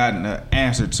never gotten an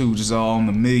answer to, just all on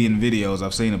the million videos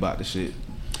I've seen about the shit.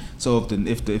 So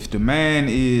if the man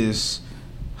is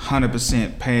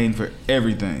 100% paying for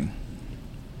everything,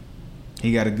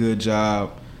 he got a good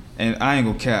job. And I ain't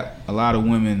gonna cap, a lot of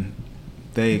women,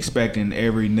 they expecting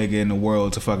every nigga in the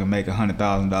world to fucking make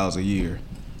 $100,000 a year.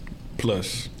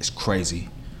 Plus. It's crazy.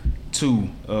 Two,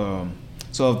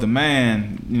 so if the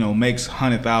man, makes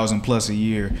 $100,000 plus a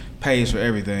year, pays for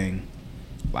everything,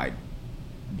 like,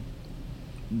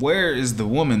 where is the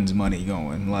woman's money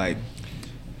going? Like,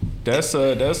 that's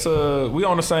we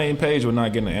on the same page. We're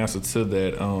not getting an answer to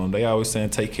that. They always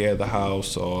saying take care of the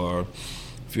house, or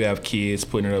if you have kids,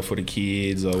 putting it up for the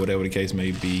kids, or whatever the case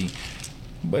may be.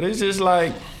 But it's just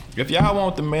like, if y'all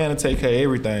want the man to take care of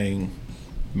everything,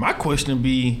 my question would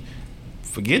be,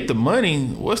 forget the money.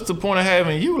 What's the point of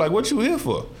having you? Like, what you here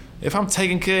for? If I'm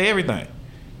taking care of everything.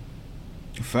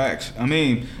 Facts. I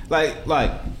mean, like,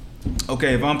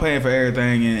 okay, if I'm paying for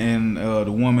everything and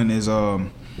the woman is,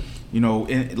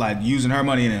 like using her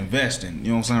money and investing, you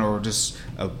know what I'm saying, or just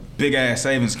a big ass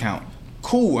savings account,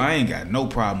 cool. I ain't got no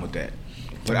problem with that.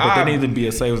 But there needs to be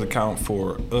a savings account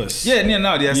for us.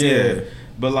 Yeah.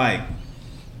 But like,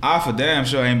 I for damn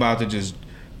sure ain't about to just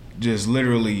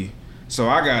literally. So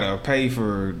I gotta pay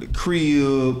for the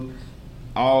crib,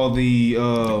 all the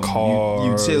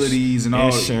cars, utilities, and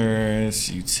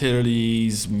insurance,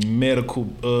 utilities, medical,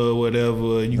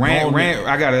 whatever. Rent.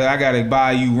 I gotta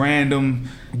buy you random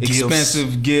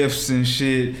expensive gifts and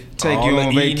shit. Take all you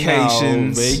on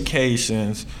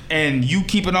vacations. And you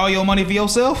keeping all your money for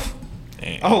yourself?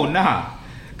 Damn. Oh nah,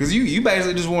 because you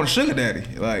basically just want a sugar daddy.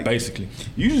 Like basically,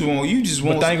 you just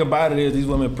want. The thing about it is these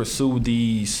women pursue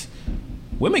these.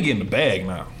 Women get in the bag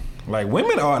now. Like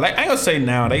women are like, I ain't gonna say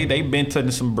now, they been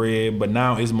touching some bread, but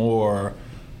now it's more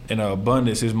in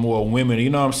abundance. It's more women, you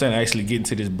know what I'm saying, actually getting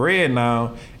to this bread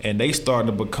now, and they starting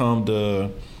to become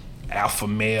the alpha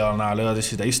male and all the other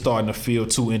shit. They starting to feel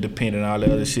too independent and all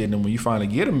the other shit. And then when you finally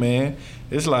get a man,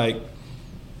 it's like,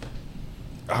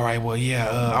 all right, well, yeah,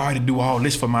 I already do all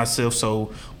this for myself,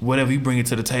 so whatever you bring it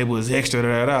to the table is extra.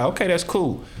 Okay, that's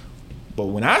cool. But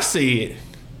when I say it,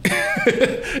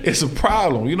 it's a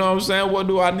problem. You know what I'm saying? What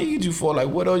do I need you for? Like,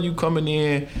 what are you coming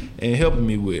in and helping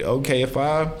me with? Okay, if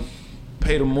I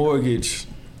pay the mortgage,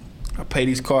 I pay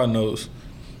these car notes,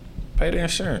 pay the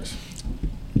insurance,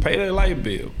 pay the light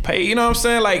bill, pay, you know what I'm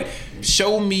saying? Like,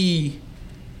 show me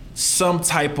some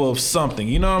type of something,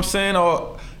 you know what I'm saying?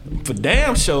 Or for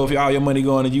damn sure, if all your money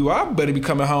going to you, I better be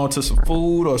coming home to some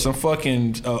food or some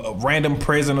fucking random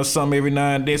present or something every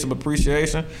now and then, some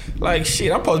appreciation. Like,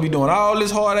 shit, I'm supposed to be doing all this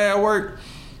hard ass work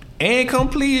and come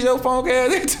please your phone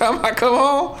ass every time I come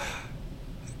home.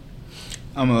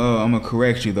 I'm gonna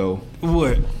correct you though.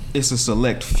 What? It's a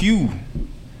select few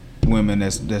women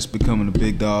that's becoming the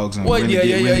big dogs and really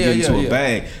get into a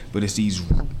bag, but it's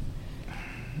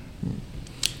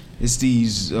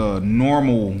these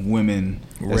normal women.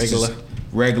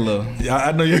 Regular. Yeah,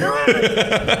 I know you're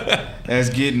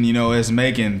that's getting, that's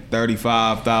making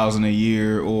 $35,000 a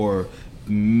year or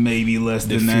maybe less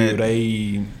than that.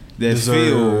 That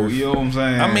feel, you know what I'm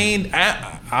saying? I mean,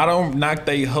 I don't knock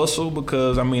they hustle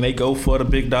because I mean they go for the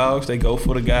big dogs. They go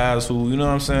for the guys who, you know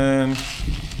what I'm saying,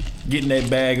 getting that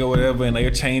bag or whatever, and they're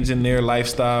changing their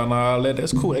lifestyle and all that.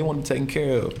 That's cool. They want to be taken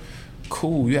care of.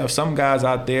 Cool. You have some guys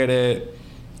out there that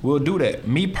will do that.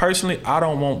 Me personally, I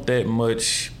don't want that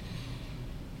much.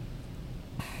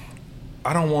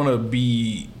 I don't want to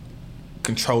be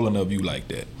controlling of you like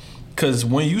that. Because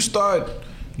when you start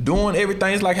doing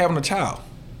everything, it's like having a child.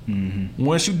 Mm-hmm.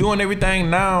 Once you're doing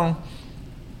everything now,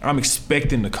 I'm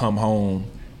expecting to come home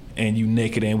and you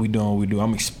naked and we doing what we do.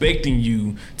 I'm expecting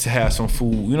you to have some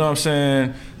food, you know what I'm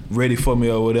saying, ready for me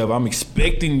or whatever. I'm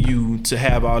expecting you to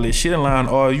have all this shit in line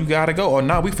or you gotta go. Or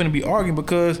now we finna be arguing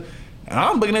because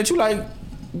I'm looking at you like,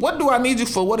 what do I need you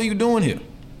for? What are you doing here?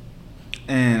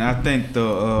 And I think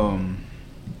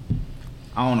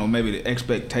I don't know, maybe the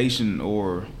expectation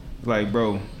or like,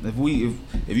 bro, if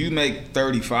you make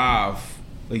 35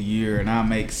 a year and I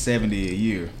make 70 a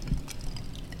year,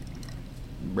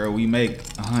 bro, we make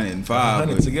 105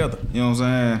 100 together. You know what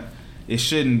I'm saying? It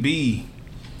shouldn't be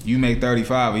you make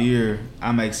 35 a year,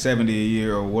 I make 70 a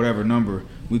year or whatever number.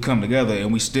 We come together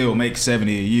and we still make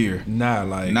 70 a year. Nah.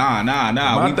 My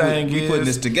we putting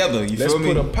this together. You feel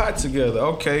me? Let's put a pot together.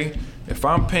 Okay, if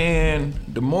I'm paying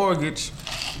the mortgage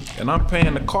and I'm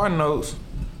paying the car notes,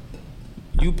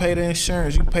 you pay the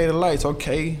insurance, you pay the lights.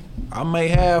 Okay, I may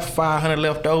have $500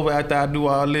 left over after I do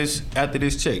all this after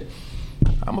this check.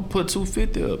 I'm gonna put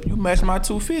 $250 up. You match my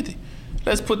 $250.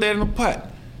 Let's put that in the pot.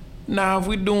 Now, if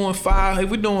we doing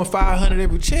 500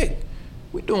 every check,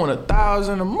 we doing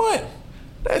 $1,000 a month.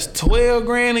 That's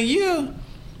 $12,000 a year.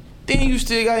 Then you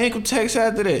still got income tax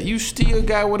after that. You still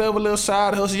got whatever little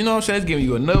side hustle. You know what I'm saying? It's giving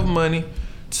you enough money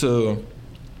to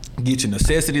get your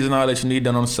necessities and all that you need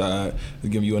done on the side. It's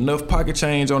giving you enough pocket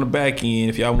change on the back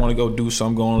end if y'all want to go do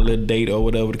something, go on a little date or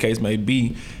whatever the case may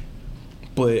be.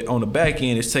 But on the back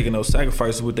end, it's taking those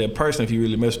sacrifices with that person. If you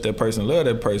really mess with that person, love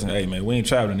that person, hey man, we ain't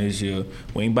traveling this year.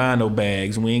 We ain't buying no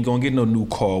bags. We ain't gonna get no new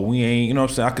car. We ain't, you know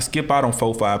what I'm saying? I could skip out on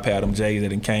 4-5 pair of them J's that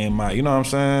done came out. You know what I'm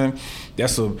saying?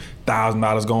 That's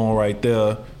 $1,000 going right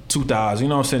there. $2,000. You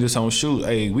know what I'm saying? Just on shoes.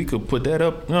 Hey, we could put that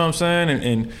up. You know what I'm saying?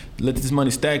 And let this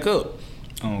money stack up.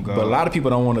 Oh God. But a lot of people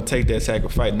don't want to take that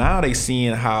sacrifice. Now they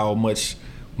seeing how much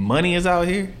money is out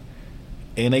here,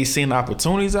 and they seeing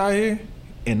opportunities out here.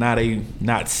 And now they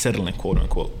not settling, quote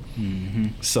unquote. Mm-hmm.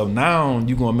 So now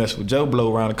you gonna mess with Joe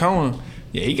Blow around the corner.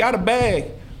 Yeah, he got a bag,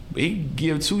 but he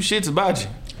give 2 shits about you.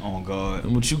 Oh God.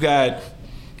 And what you got,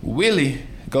 Willie,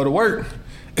 go to work.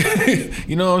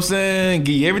 You know what I'm saying?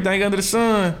 Give you everything under the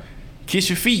sun. Kiss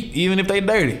your feet, even if they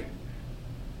dirty.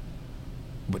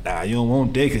 But nah, you don't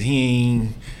want that because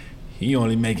he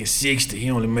only making 60.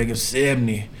 He only making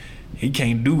 70. He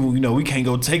can't do, we can't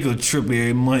go take a trip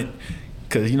every month.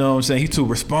 Cause you know what I'm saying, he's too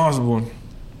responsible.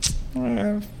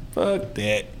 Fuck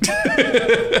that.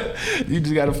 You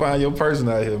just gotta find your person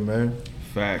out here, man.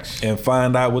 Facts. And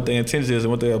find out what their intention is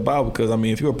and what they're about. Because I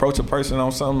mean, if you approach a person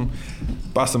on something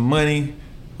about some money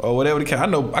or whatever the case, I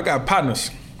know I got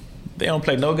partners. They don't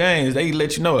play no games. They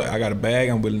let you know, like, I got a bag,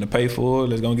 I'm willing to pay for it.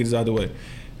 Let's go get this out of the way.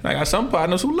 And I got some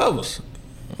partners who love us.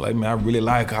 Like, man, I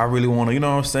really want to, you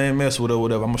know what I'm saying, mess with her or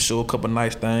whatever. I'm gonna show a couple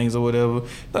nice things or whatever.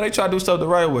 No, they try to do stuff the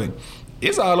right way.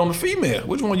 It's all on the female.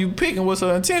 Which one you picking? What's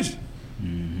her intention?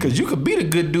 Because you could be the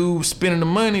good dude spending the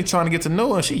money trying to get to know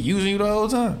her and she using you the whole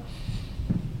time.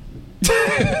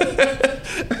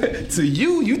 To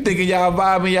you thinking y'all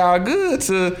vibing, y'all good.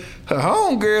 To her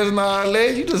homegirls and all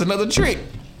that, you just another trick.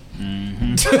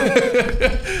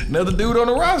 Mm-hmm. Another dude on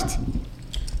the roster.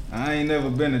 I ain't never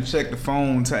been a check the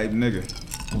phone type nigga.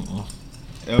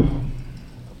 Ever.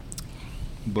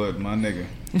 But my nigga.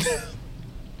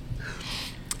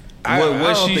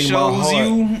 what she shows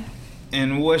you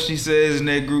and what she says in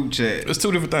that group chat. It's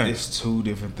two different things. It's two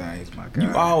different things, my God.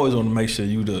 You always want to make sure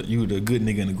you the good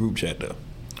nigga in the group chat though.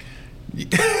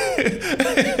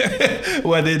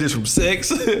 Whether it's just from sex,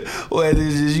 whether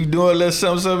it's just you doing a little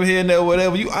something here and there,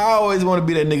 whatever, you always want to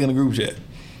be that nigga in the group chat.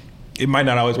 It might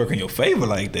not always work in your favor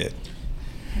like that.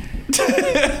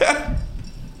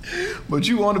 But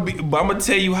you want to be, but I'm going to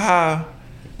tell you how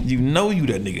you know you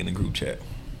that nigga in the group chat.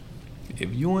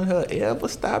 If you and her ever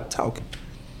stop talking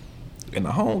and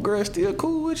the homegirl still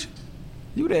cool with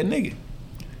you that nigga.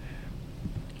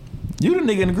 You the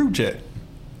nigga in the group chat.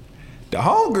 The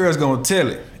homegirl's gonna tell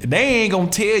it. They ain't gonna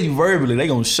tell you verbally, they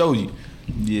gonna show you.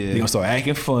 Yeah. They gonna start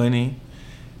acting funny.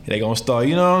 They gonna start,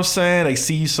 you know what I'm saying? They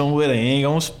see you somewhere, they ain't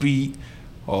gonna speak.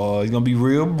 Or it's gonna be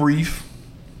real brief.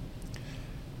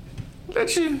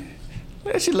 Let you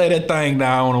lay that thing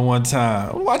down on one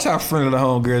time. Watch how friendly the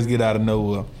homegirls get out of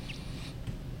nowhere.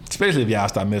 Especially if y'all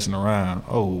start messing around.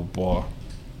 Oh boy.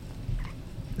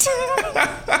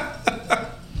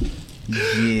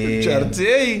 Yeah. I'm trying to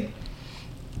tell you.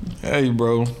 Hey,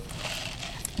 bro.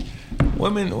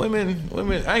 Women. I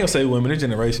ain't gonna say women. This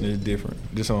generation is different.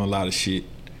 Just on a lot of shit.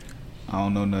 I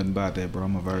don't know nothing about that, bro.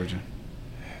 I'm a virgin.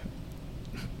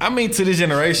 I mean, to this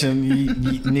generation,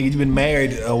 nigga, you been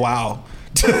married a while.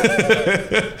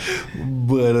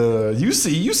 But you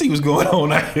see what's going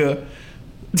on out here.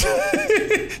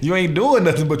 You ain't doing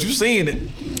nothing, but you seeing it.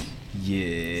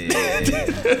 Yeah.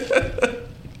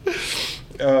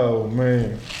 Oh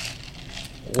man.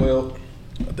 Well,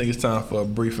 I think it's time for a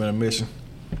brief intermission.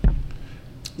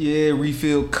 Yeah,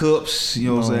 refill cups. You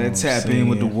know what I'm saying? Tap in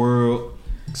with the world.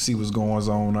 See what's going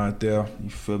on out there. You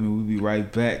feel me? We'll be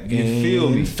right back. You feel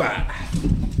me? 5.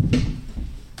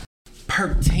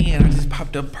 Perk 10. I just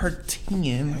popped up perk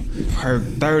 10. Perk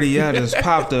 30. I just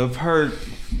popped up perk.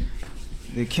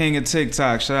 The king of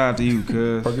TikTok. Shout out to you,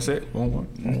 cuz. Percocet. One.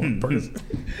 Percocet.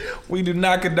 We do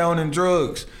not condone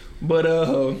drugs. But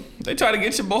they try to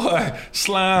get your boy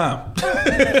Slime.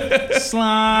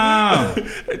 Slime.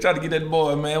 They try to get that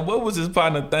boy, man. What was his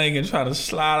partner thinking? Trying to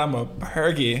slide him a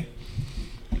perky.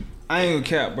 I ain't gonna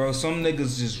cap, bro. Some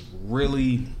niggas just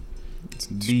really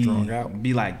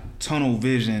be like tunnel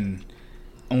vision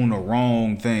on the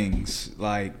wrong things.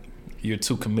 Like, you're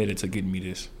too committed to getting me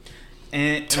this.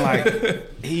 And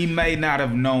like, he may not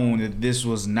have known that this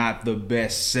was not the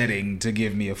best setting to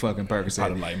give me a fucking Percocet.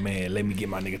 I'm like, man, let me get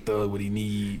my nigga Thug what he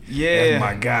need. Yeah, that's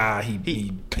my guy.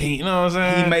 He you know what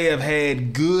I'm saying? He may have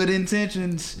had good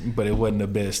intentions, but it wasn't the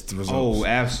best results. Oh,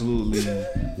 absolutely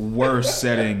worst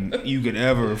setting you could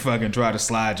ever fucking try to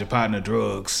slide your partner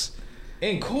drugs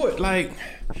in court. Like,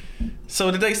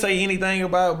 so did they say anything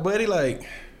about Buddy? Like,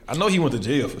 I know he went to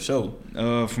jail for sure.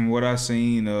 From what I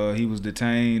seen, he was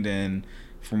detained, and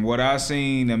from what I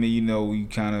seen, I mean, you know, you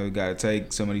kind of got to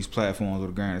take some of these platforms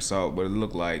with a grain of salt, but it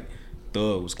looked like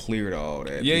Thug was cleared of all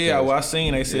that. Yeah. Well, I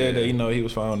seen they said that, you know, he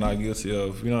was found not guilty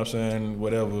of, you know what I'm saying,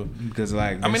 whatever. Because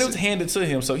like, I mean, it was handed to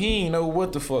him, so he ain't know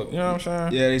what the fuck, you know what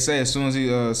I'm saying? Yeah, they say as soon as it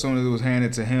was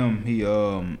handed to him, he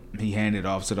handed it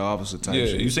off to the officer type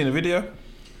shit. You seen the video?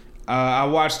 I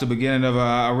watched the beginning of it.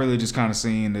 I really just kind of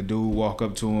seen the dude walk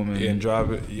up to him and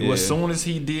drive it. Yeah. Well, as soon as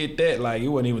he did that, like, it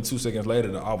wasn't even 2 seconds later,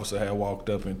 the officer had walked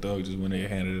up and Thug just went there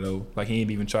and handed it over. Like, he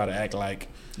didn't even try to act like.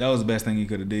 That was the best thing he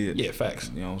could have did. Yeah,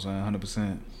 facts. You know what I'm saying?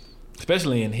 100%.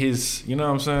 Especially in his, you know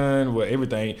what I'm saying, where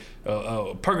everything,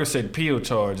 Percocet pill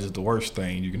charge is the worst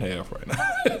thing you can have right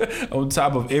now. On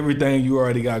top of everything you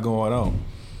already got going on.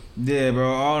 Yeah,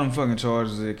 bro. All them fucking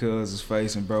charges that cuz is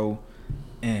facing, bro.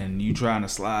 And you trying to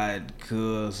slide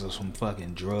cuz of some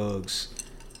fucking drugs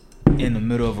in the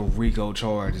middle of a RICO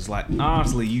charge. It's like,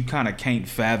 honestly, you kind of can't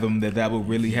fathom that would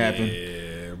really happen.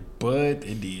 Yeah, but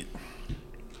it did.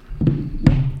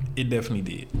 It definitely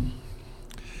did.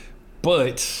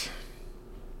 But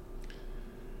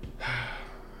I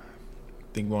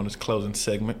think we're on this closing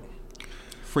segment.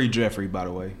 Free Jeffrey, by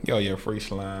the way. Yo, yeah, free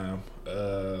Slime.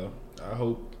 I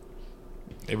hope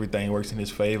everything works in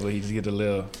his favor. He just get a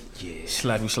little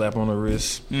slap on the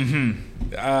wrist.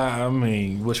 Mm-hmm. I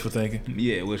mean, wishful thinking.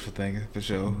 Yeah, wishful thinking, for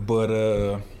sure. But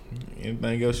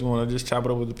anything else you want to just chop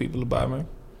it up with the people about, man?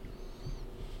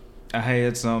 I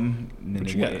had something, and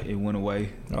then it went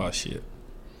away. Oh, shit.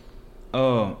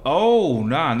 Nah.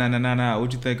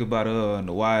 What you think about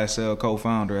the YSL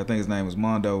co-founder? I think his name was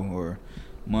Mondo or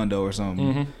Mondo or something.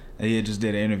 Mm-hmm. And he had just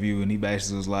did an interview, and he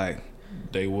basically was like,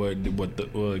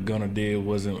 what Gunna did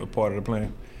wasn't a part of the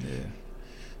plan.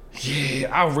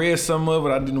 yeah, I read some of it.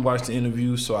 I didn't watch the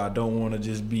interview, so I don't want to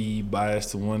just be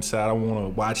biased to one side. I want to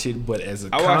watch it, but as a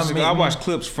I watched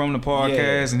clips from the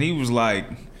podcast, and he was like,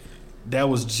 that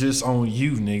was just on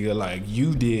you, nigga. Like,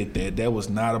 you did that. That was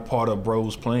not a part of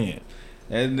bro's plan.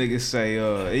 that nigga say,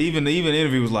 even the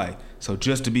interview was like, so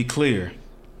just to be clear,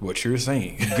 What you're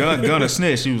saying. Gunna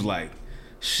snitched. He was like,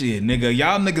 shit, nigga,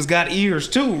 y'all niggas got ears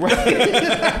too,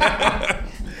 right?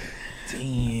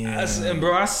 Damn.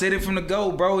 Bro, I said it from the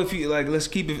go, bro. If you like, let's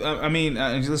keep it.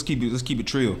 Let's keep it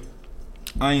trill.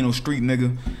 I ain't no street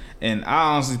nigga, and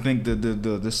I honestly think the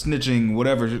snitching,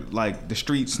 whatever, like the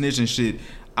street snitching shit.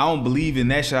 I don't believe in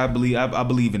that shit. I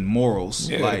believe in morals.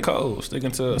 Yeah, like code.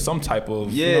 Sticking to some type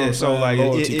of so like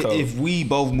code. if we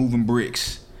both moving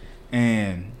bricks,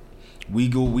 and we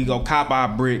go cop our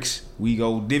bricks, we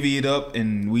go divvy it up,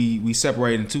 and we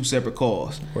separate in two separate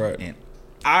cars. Right. And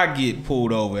I get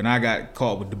pulled over and I got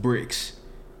caught with the bricks.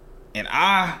 And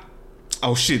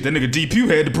oh shit, that nigga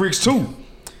DeePugh had the bricks too.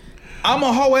 I'm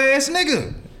a hoe ass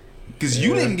nigga. Cause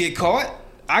you didn't get caught.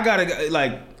 I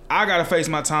gotta face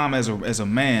my time as a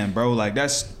man, bro. Like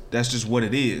that's just what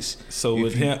it is. So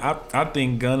with him, I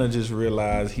think Gunna just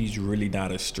realized he's really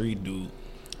not a street dude.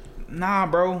 Nah,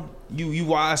 bro. You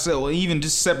YSL, even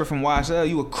just separate from YSL,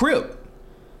 you a Crip.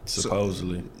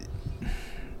 Supposedly.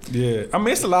 Yeah, I mean,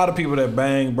 it's a lot of people that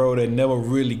bang, bro, that never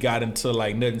really got into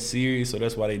like nothing serious, so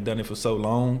that's why they done it for so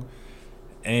long,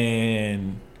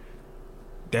 and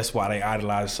that's why they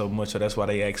idolize so much, or that's why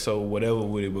they act so whatever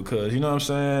with it, because, you know what I'm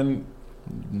saying,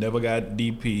 you never got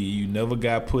DP, you never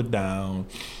got put down,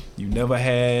 you never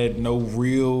had no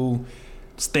real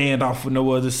standoff with no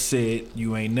other set,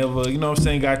 you ain't never, you know what I'm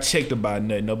saying, got checked about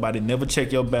nothing, nobody never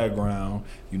checked your background,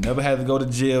 you never had to go to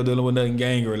jail dealing with nothing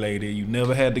gang related, you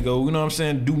never had to go, you know what I'm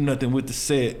saying, do nothing with the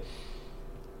set,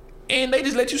 and they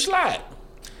just let you slide.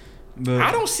 But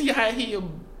I don't see how he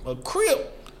a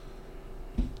Crip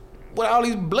with all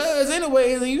these bloods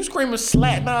anyways, and you screaming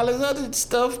slat and all this other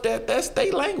stuff, that's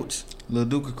their language. Lil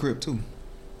Duke a Crip too.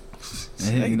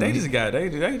 They just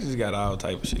got all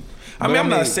type of shit. I mean, I'm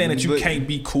not saying that you can't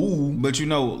be cool, but you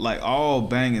know, like all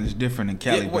banging is different than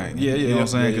Cali banging. Yeah, you know what I'm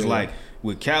saying? Because like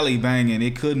with Cali banging,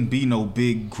 it couldn't be no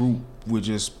big group with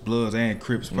just Bloods and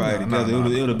Crips probably together.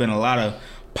 It would have been a lot of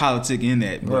politic in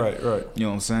that. But, right. You know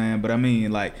what I'm saying? But I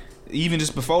mean, like even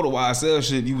just before the YSL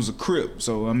shit, you was a Crip.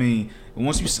 So I mean,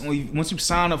 once you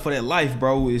sign up for that life,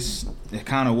 bro, it's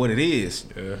kind of what it is.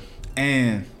 Yeah.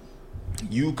 And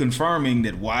you confirming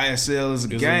that YSL is a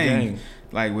gang.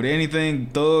 Like with anything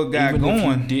Thug got even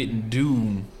going, if you didn't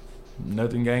do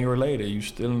nothing gang related, you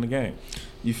still in the game.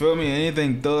 You feel me?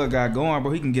 Anything Thug got going,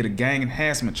 bro, he can get a gang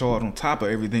enhancement charge on top of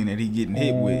everything that he getting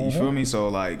hit with. You feel me? So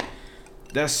like,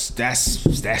 that's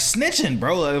snitching,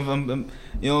 bro. You know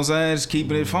what I'm saying? Just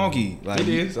keeping it funky. Like, it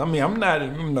is. I mean, I'm not,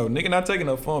 nigga not taking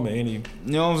up for me any. You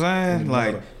know what I'm saying?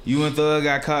 Like, you and Thug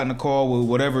got caught in the car with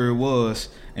whatever it was,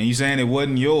 and you saying it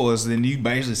wasn't yours, then you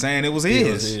basically saying it was his.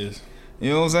 It was his. You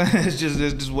know what I'm saying? It's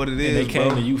just what it is. And they came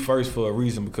bro. to you first for a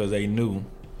reason, because they knew.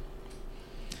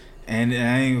 And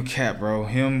I ain't gonna cap, bro.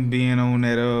 Him being on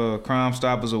that Crime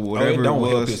Stoppers or whatever it don't was,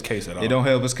 help his case at all. It don't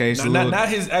help his case. Not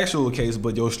his actual case,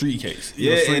 but your street case.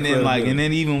 Yeah, and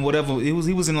then even whatever he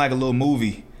was in like a little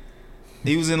movie.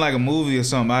 He was in like a movie or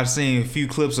something. I've seen a few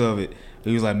clips of it.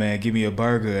 He was like, "Man, give me a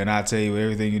burger and I'll tell you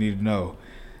everything you need to know."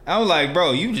 I was like,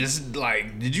 "Bro, you just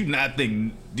like, did you not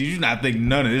think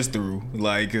none of this through?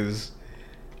 Like, cause."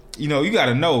 You know, you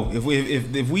gotta know if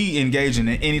we engage in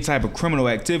any type of criminal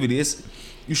activity,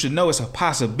 you should know it's a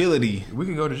possibility. We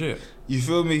can go to jail. You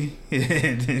feel me?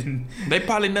 They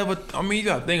probably never. I mean, you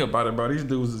gotta think about it, bro. These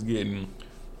dudes is getting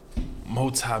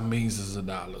multi-millions of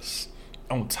dollars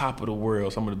on top of the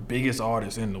world. Some of the biggest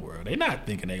artists in the world. They not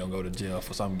thinking they gonna go to jail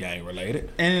for something gang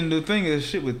related. And the thing is,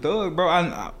 shit with Thug, bro.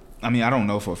 I mean, I don't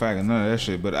know for a fact none of that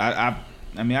shit, but I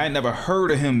mean, I ain't never heard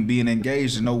of him being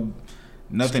engaged in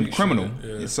nothing street criminal.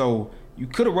 Shit, yeah. So you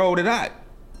could have rolled it out,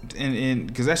 and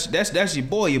because that's your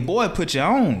boy. Your boy put you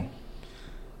on.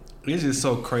 It's just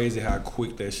so crazy how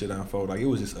quick that shit unfolded. Like, it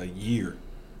was just a year.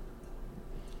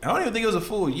 I don't even think it was a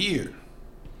full year.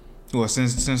 Well,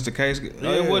 since the case, Yeah.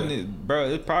 it wasn't, bro.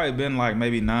 It's probably been like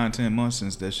maybe 9-10 months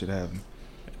since that shit happened.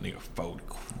 That nigga folded.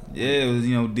 Yeah, it was,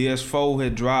 DS4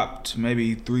 had dropped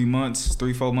maybe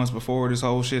 3-4 months before this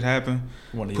whole shit happened.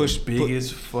 One of your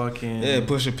biggest fucking. Yeah,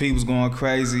 Pusha P was going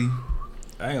crazy.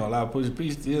 I ain't gonna lie, Pusha P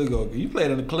still go. You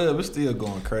played in the club, it's still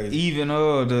going crazy. Even he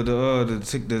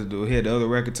had the other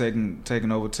record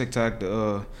taking over TikTok.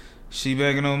 The She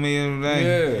backing on me and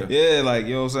everything. Yeah, like,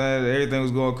 you know what I'm saying? Everything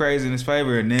was going crazy in his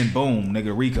favor, and then boom,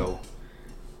 nigga Rico.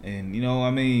 And you know what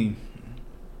I mean?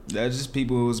 That's just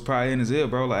people who was probably in his ear,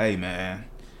 bro. Like, hey man,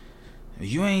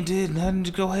 if you ain't did nothing,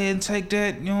 to go ahead and take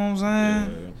that, you know what I'm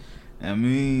saying? Yeah. I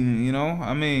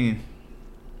mean,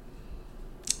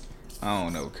 I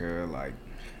don't know, Carl. Like,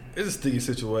 it's a sticky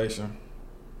situation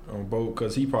on both,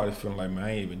 cause he probably feeling like, man,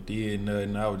 I ain't even did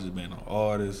nothing. I was just being an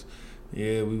artist.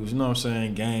 Yeah, we was, you know what I'm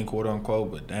saying, gang, quote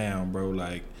unquote, but damn, bro,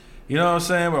 like, you know what I'm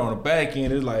saying? But on the back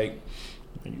end, it's like,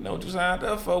 you know what you signed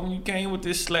up for when you came with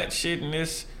this slat shit and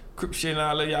this crip shit and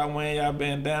all that, y'all wearing y'all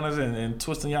bandanas and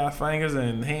twisting y'all fingers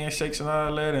and handshakes and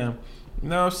all that, and you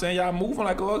know what I'm saying, y'all moving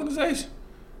like an organization.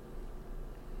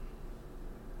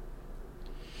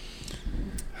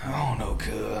 I don't know,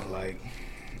 cuz, like,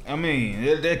 I mean,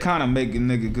 that kind of make a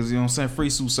nigga, cause you know what I'm saying, Free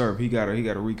Sue Surf, he got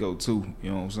a Rico too, you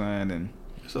know what I'm saying, and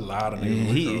it's a lot of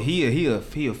niggas.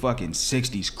 He a fucking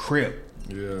 60s crip.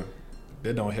 Yeah,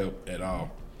 that don't help at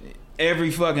all.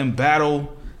 Every fucking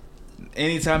battle,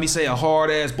 anytime he say a hard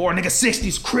ass bar, nigga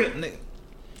 60s crip,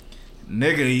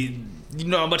 nigga, you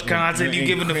know how much content you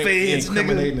giving the feds,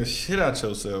 incriminating the shit out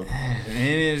yourself. And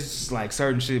it's like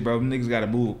certain shit, bro. Niggas gotta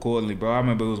move accordingly, bro. I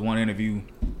remember it was one interview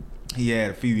he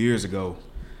had a few years ago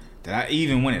that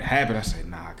even when it happened, I said,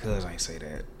 nah, cuz I ain't say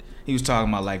that. He was talking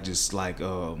about like just like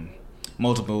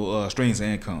multiple streams of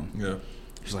income. Yeah.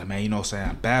 He's like, man, you know what I'm saying?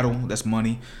 I battle, that's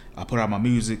money. I put out my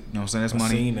music, you know what I'm saying? That's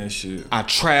money. I seen that shit. I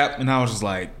trap, and I was just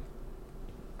like,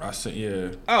 yeah.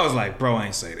 I was like, bro, I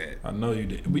ain't say that. I know you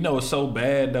did. We know it's so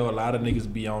bad though. A lot of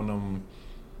niggas be on them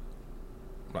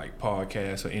like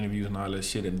podcasts or interviews and all that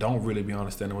shit and don't really be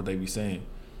understanding what they be saying.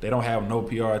 They don't have no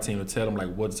PR team to tell them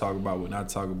like what to talk about, what not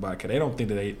to talk about. Cause they don't think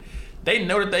that they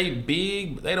know that they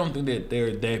big, but they don't think that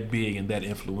they're that big and that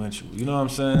influential. You know what I'm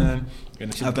saying?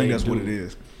 And I think that's what it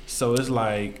is. So it's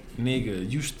like,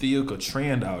 nigga, you still could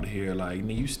trend out here. Like,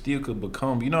 nigga, you still could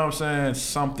become, you know what I'm saying,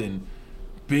 something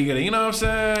bigger than, you know what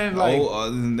I'm saying?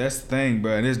 Like, that's the thing,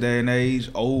 bro. In this day and age,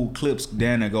 old clips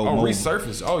down there go more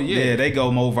resurface. Oh yeah. Yeah, they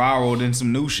go more viral than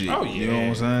some new shit. Oh yeah. You know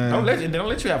what I'm saying? They don't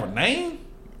let you have a name.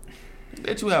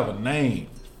 Let you have a name.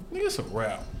 Nigga, it's a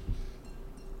rap.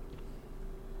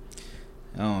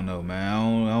 I don't know,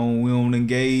 man. We don't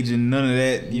engage in none of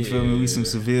that. You feel me? We some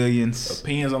civilians.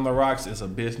 Opinions on the Rocks is a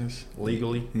business,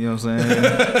 legally. You know what I'm saying?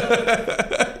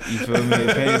 You feel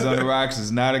me? Opinions on the Rocks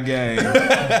is not a game.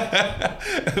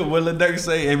 What Lil Durk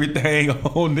say? Everything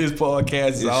on this podcast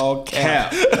is all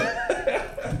cap.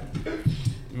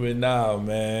 But nah,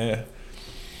 man.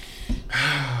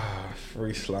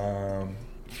 Free Slime.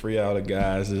 Free all the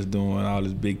guys that's doing all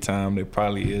this big time that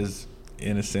probably is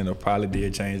innocent or probably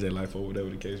did change their life or whatever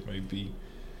the case may be.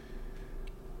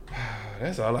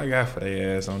 That's all I got for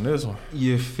their ass on this one.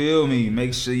 You feel me?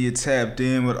 Make sure you tapped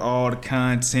in with all the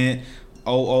content.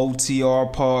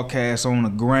 OOTR podcast on the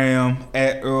gram,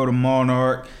 at Earl The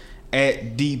Monarch,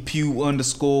 at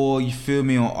DeePugh_. You feel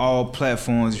me? On all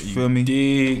platforms. You feel me?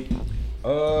 Dig.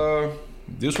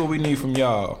 This what we need from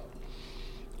y'all.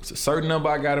 It's a certain number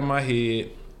I got in my head.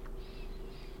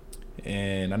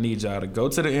 And I need y'all to go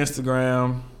to the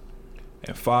Instagram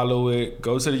and follow it.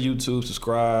 Go to the YouTube,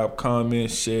 subscribe,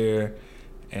 comment, share.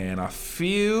 And I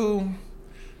feel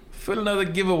another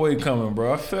giveaway coming,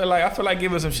 bro. I feel like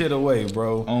giving some shit away,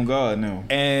 bro. On God, no.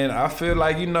 And I feel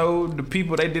like, you know, the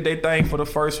people, they did their thing for the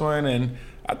first one, and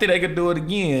I think they could do it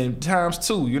again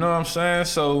 ×2. You know what I'm saying?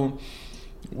 So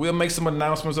we'll make some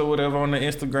announcements or whatever on the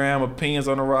Instagram, Opinions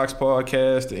on the Rocks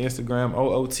podcast, the Instagram,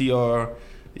 OOTR.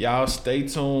 Y'all stay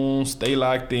tuned, stay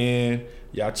locked in.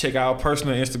 Y'all check our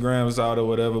personal Instagrams out or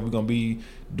whatever. We're going to be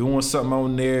doing something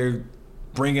on there,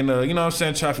 bringing the, you know what I'm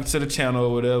saying, traffic to the channel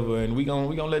or whatever. And we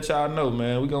gonna let y'all know,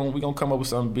 man. We gonna come up with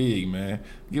something big, man.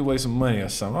 Give away some money or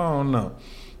something. I don't know.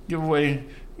 Give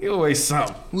away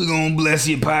something. We gonna bless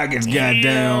your pockets, goddamn. You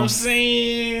know what I'm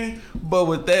saying? But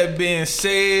with that being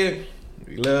said,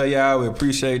 we love y'all. We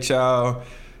appreciate y'all.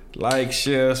 Like,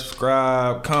 share,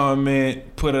 subscribe,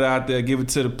 comment, put it out there, give it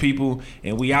to the people,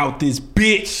 and we out this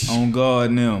bitch. On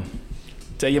God now.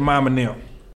 Tell your mama now.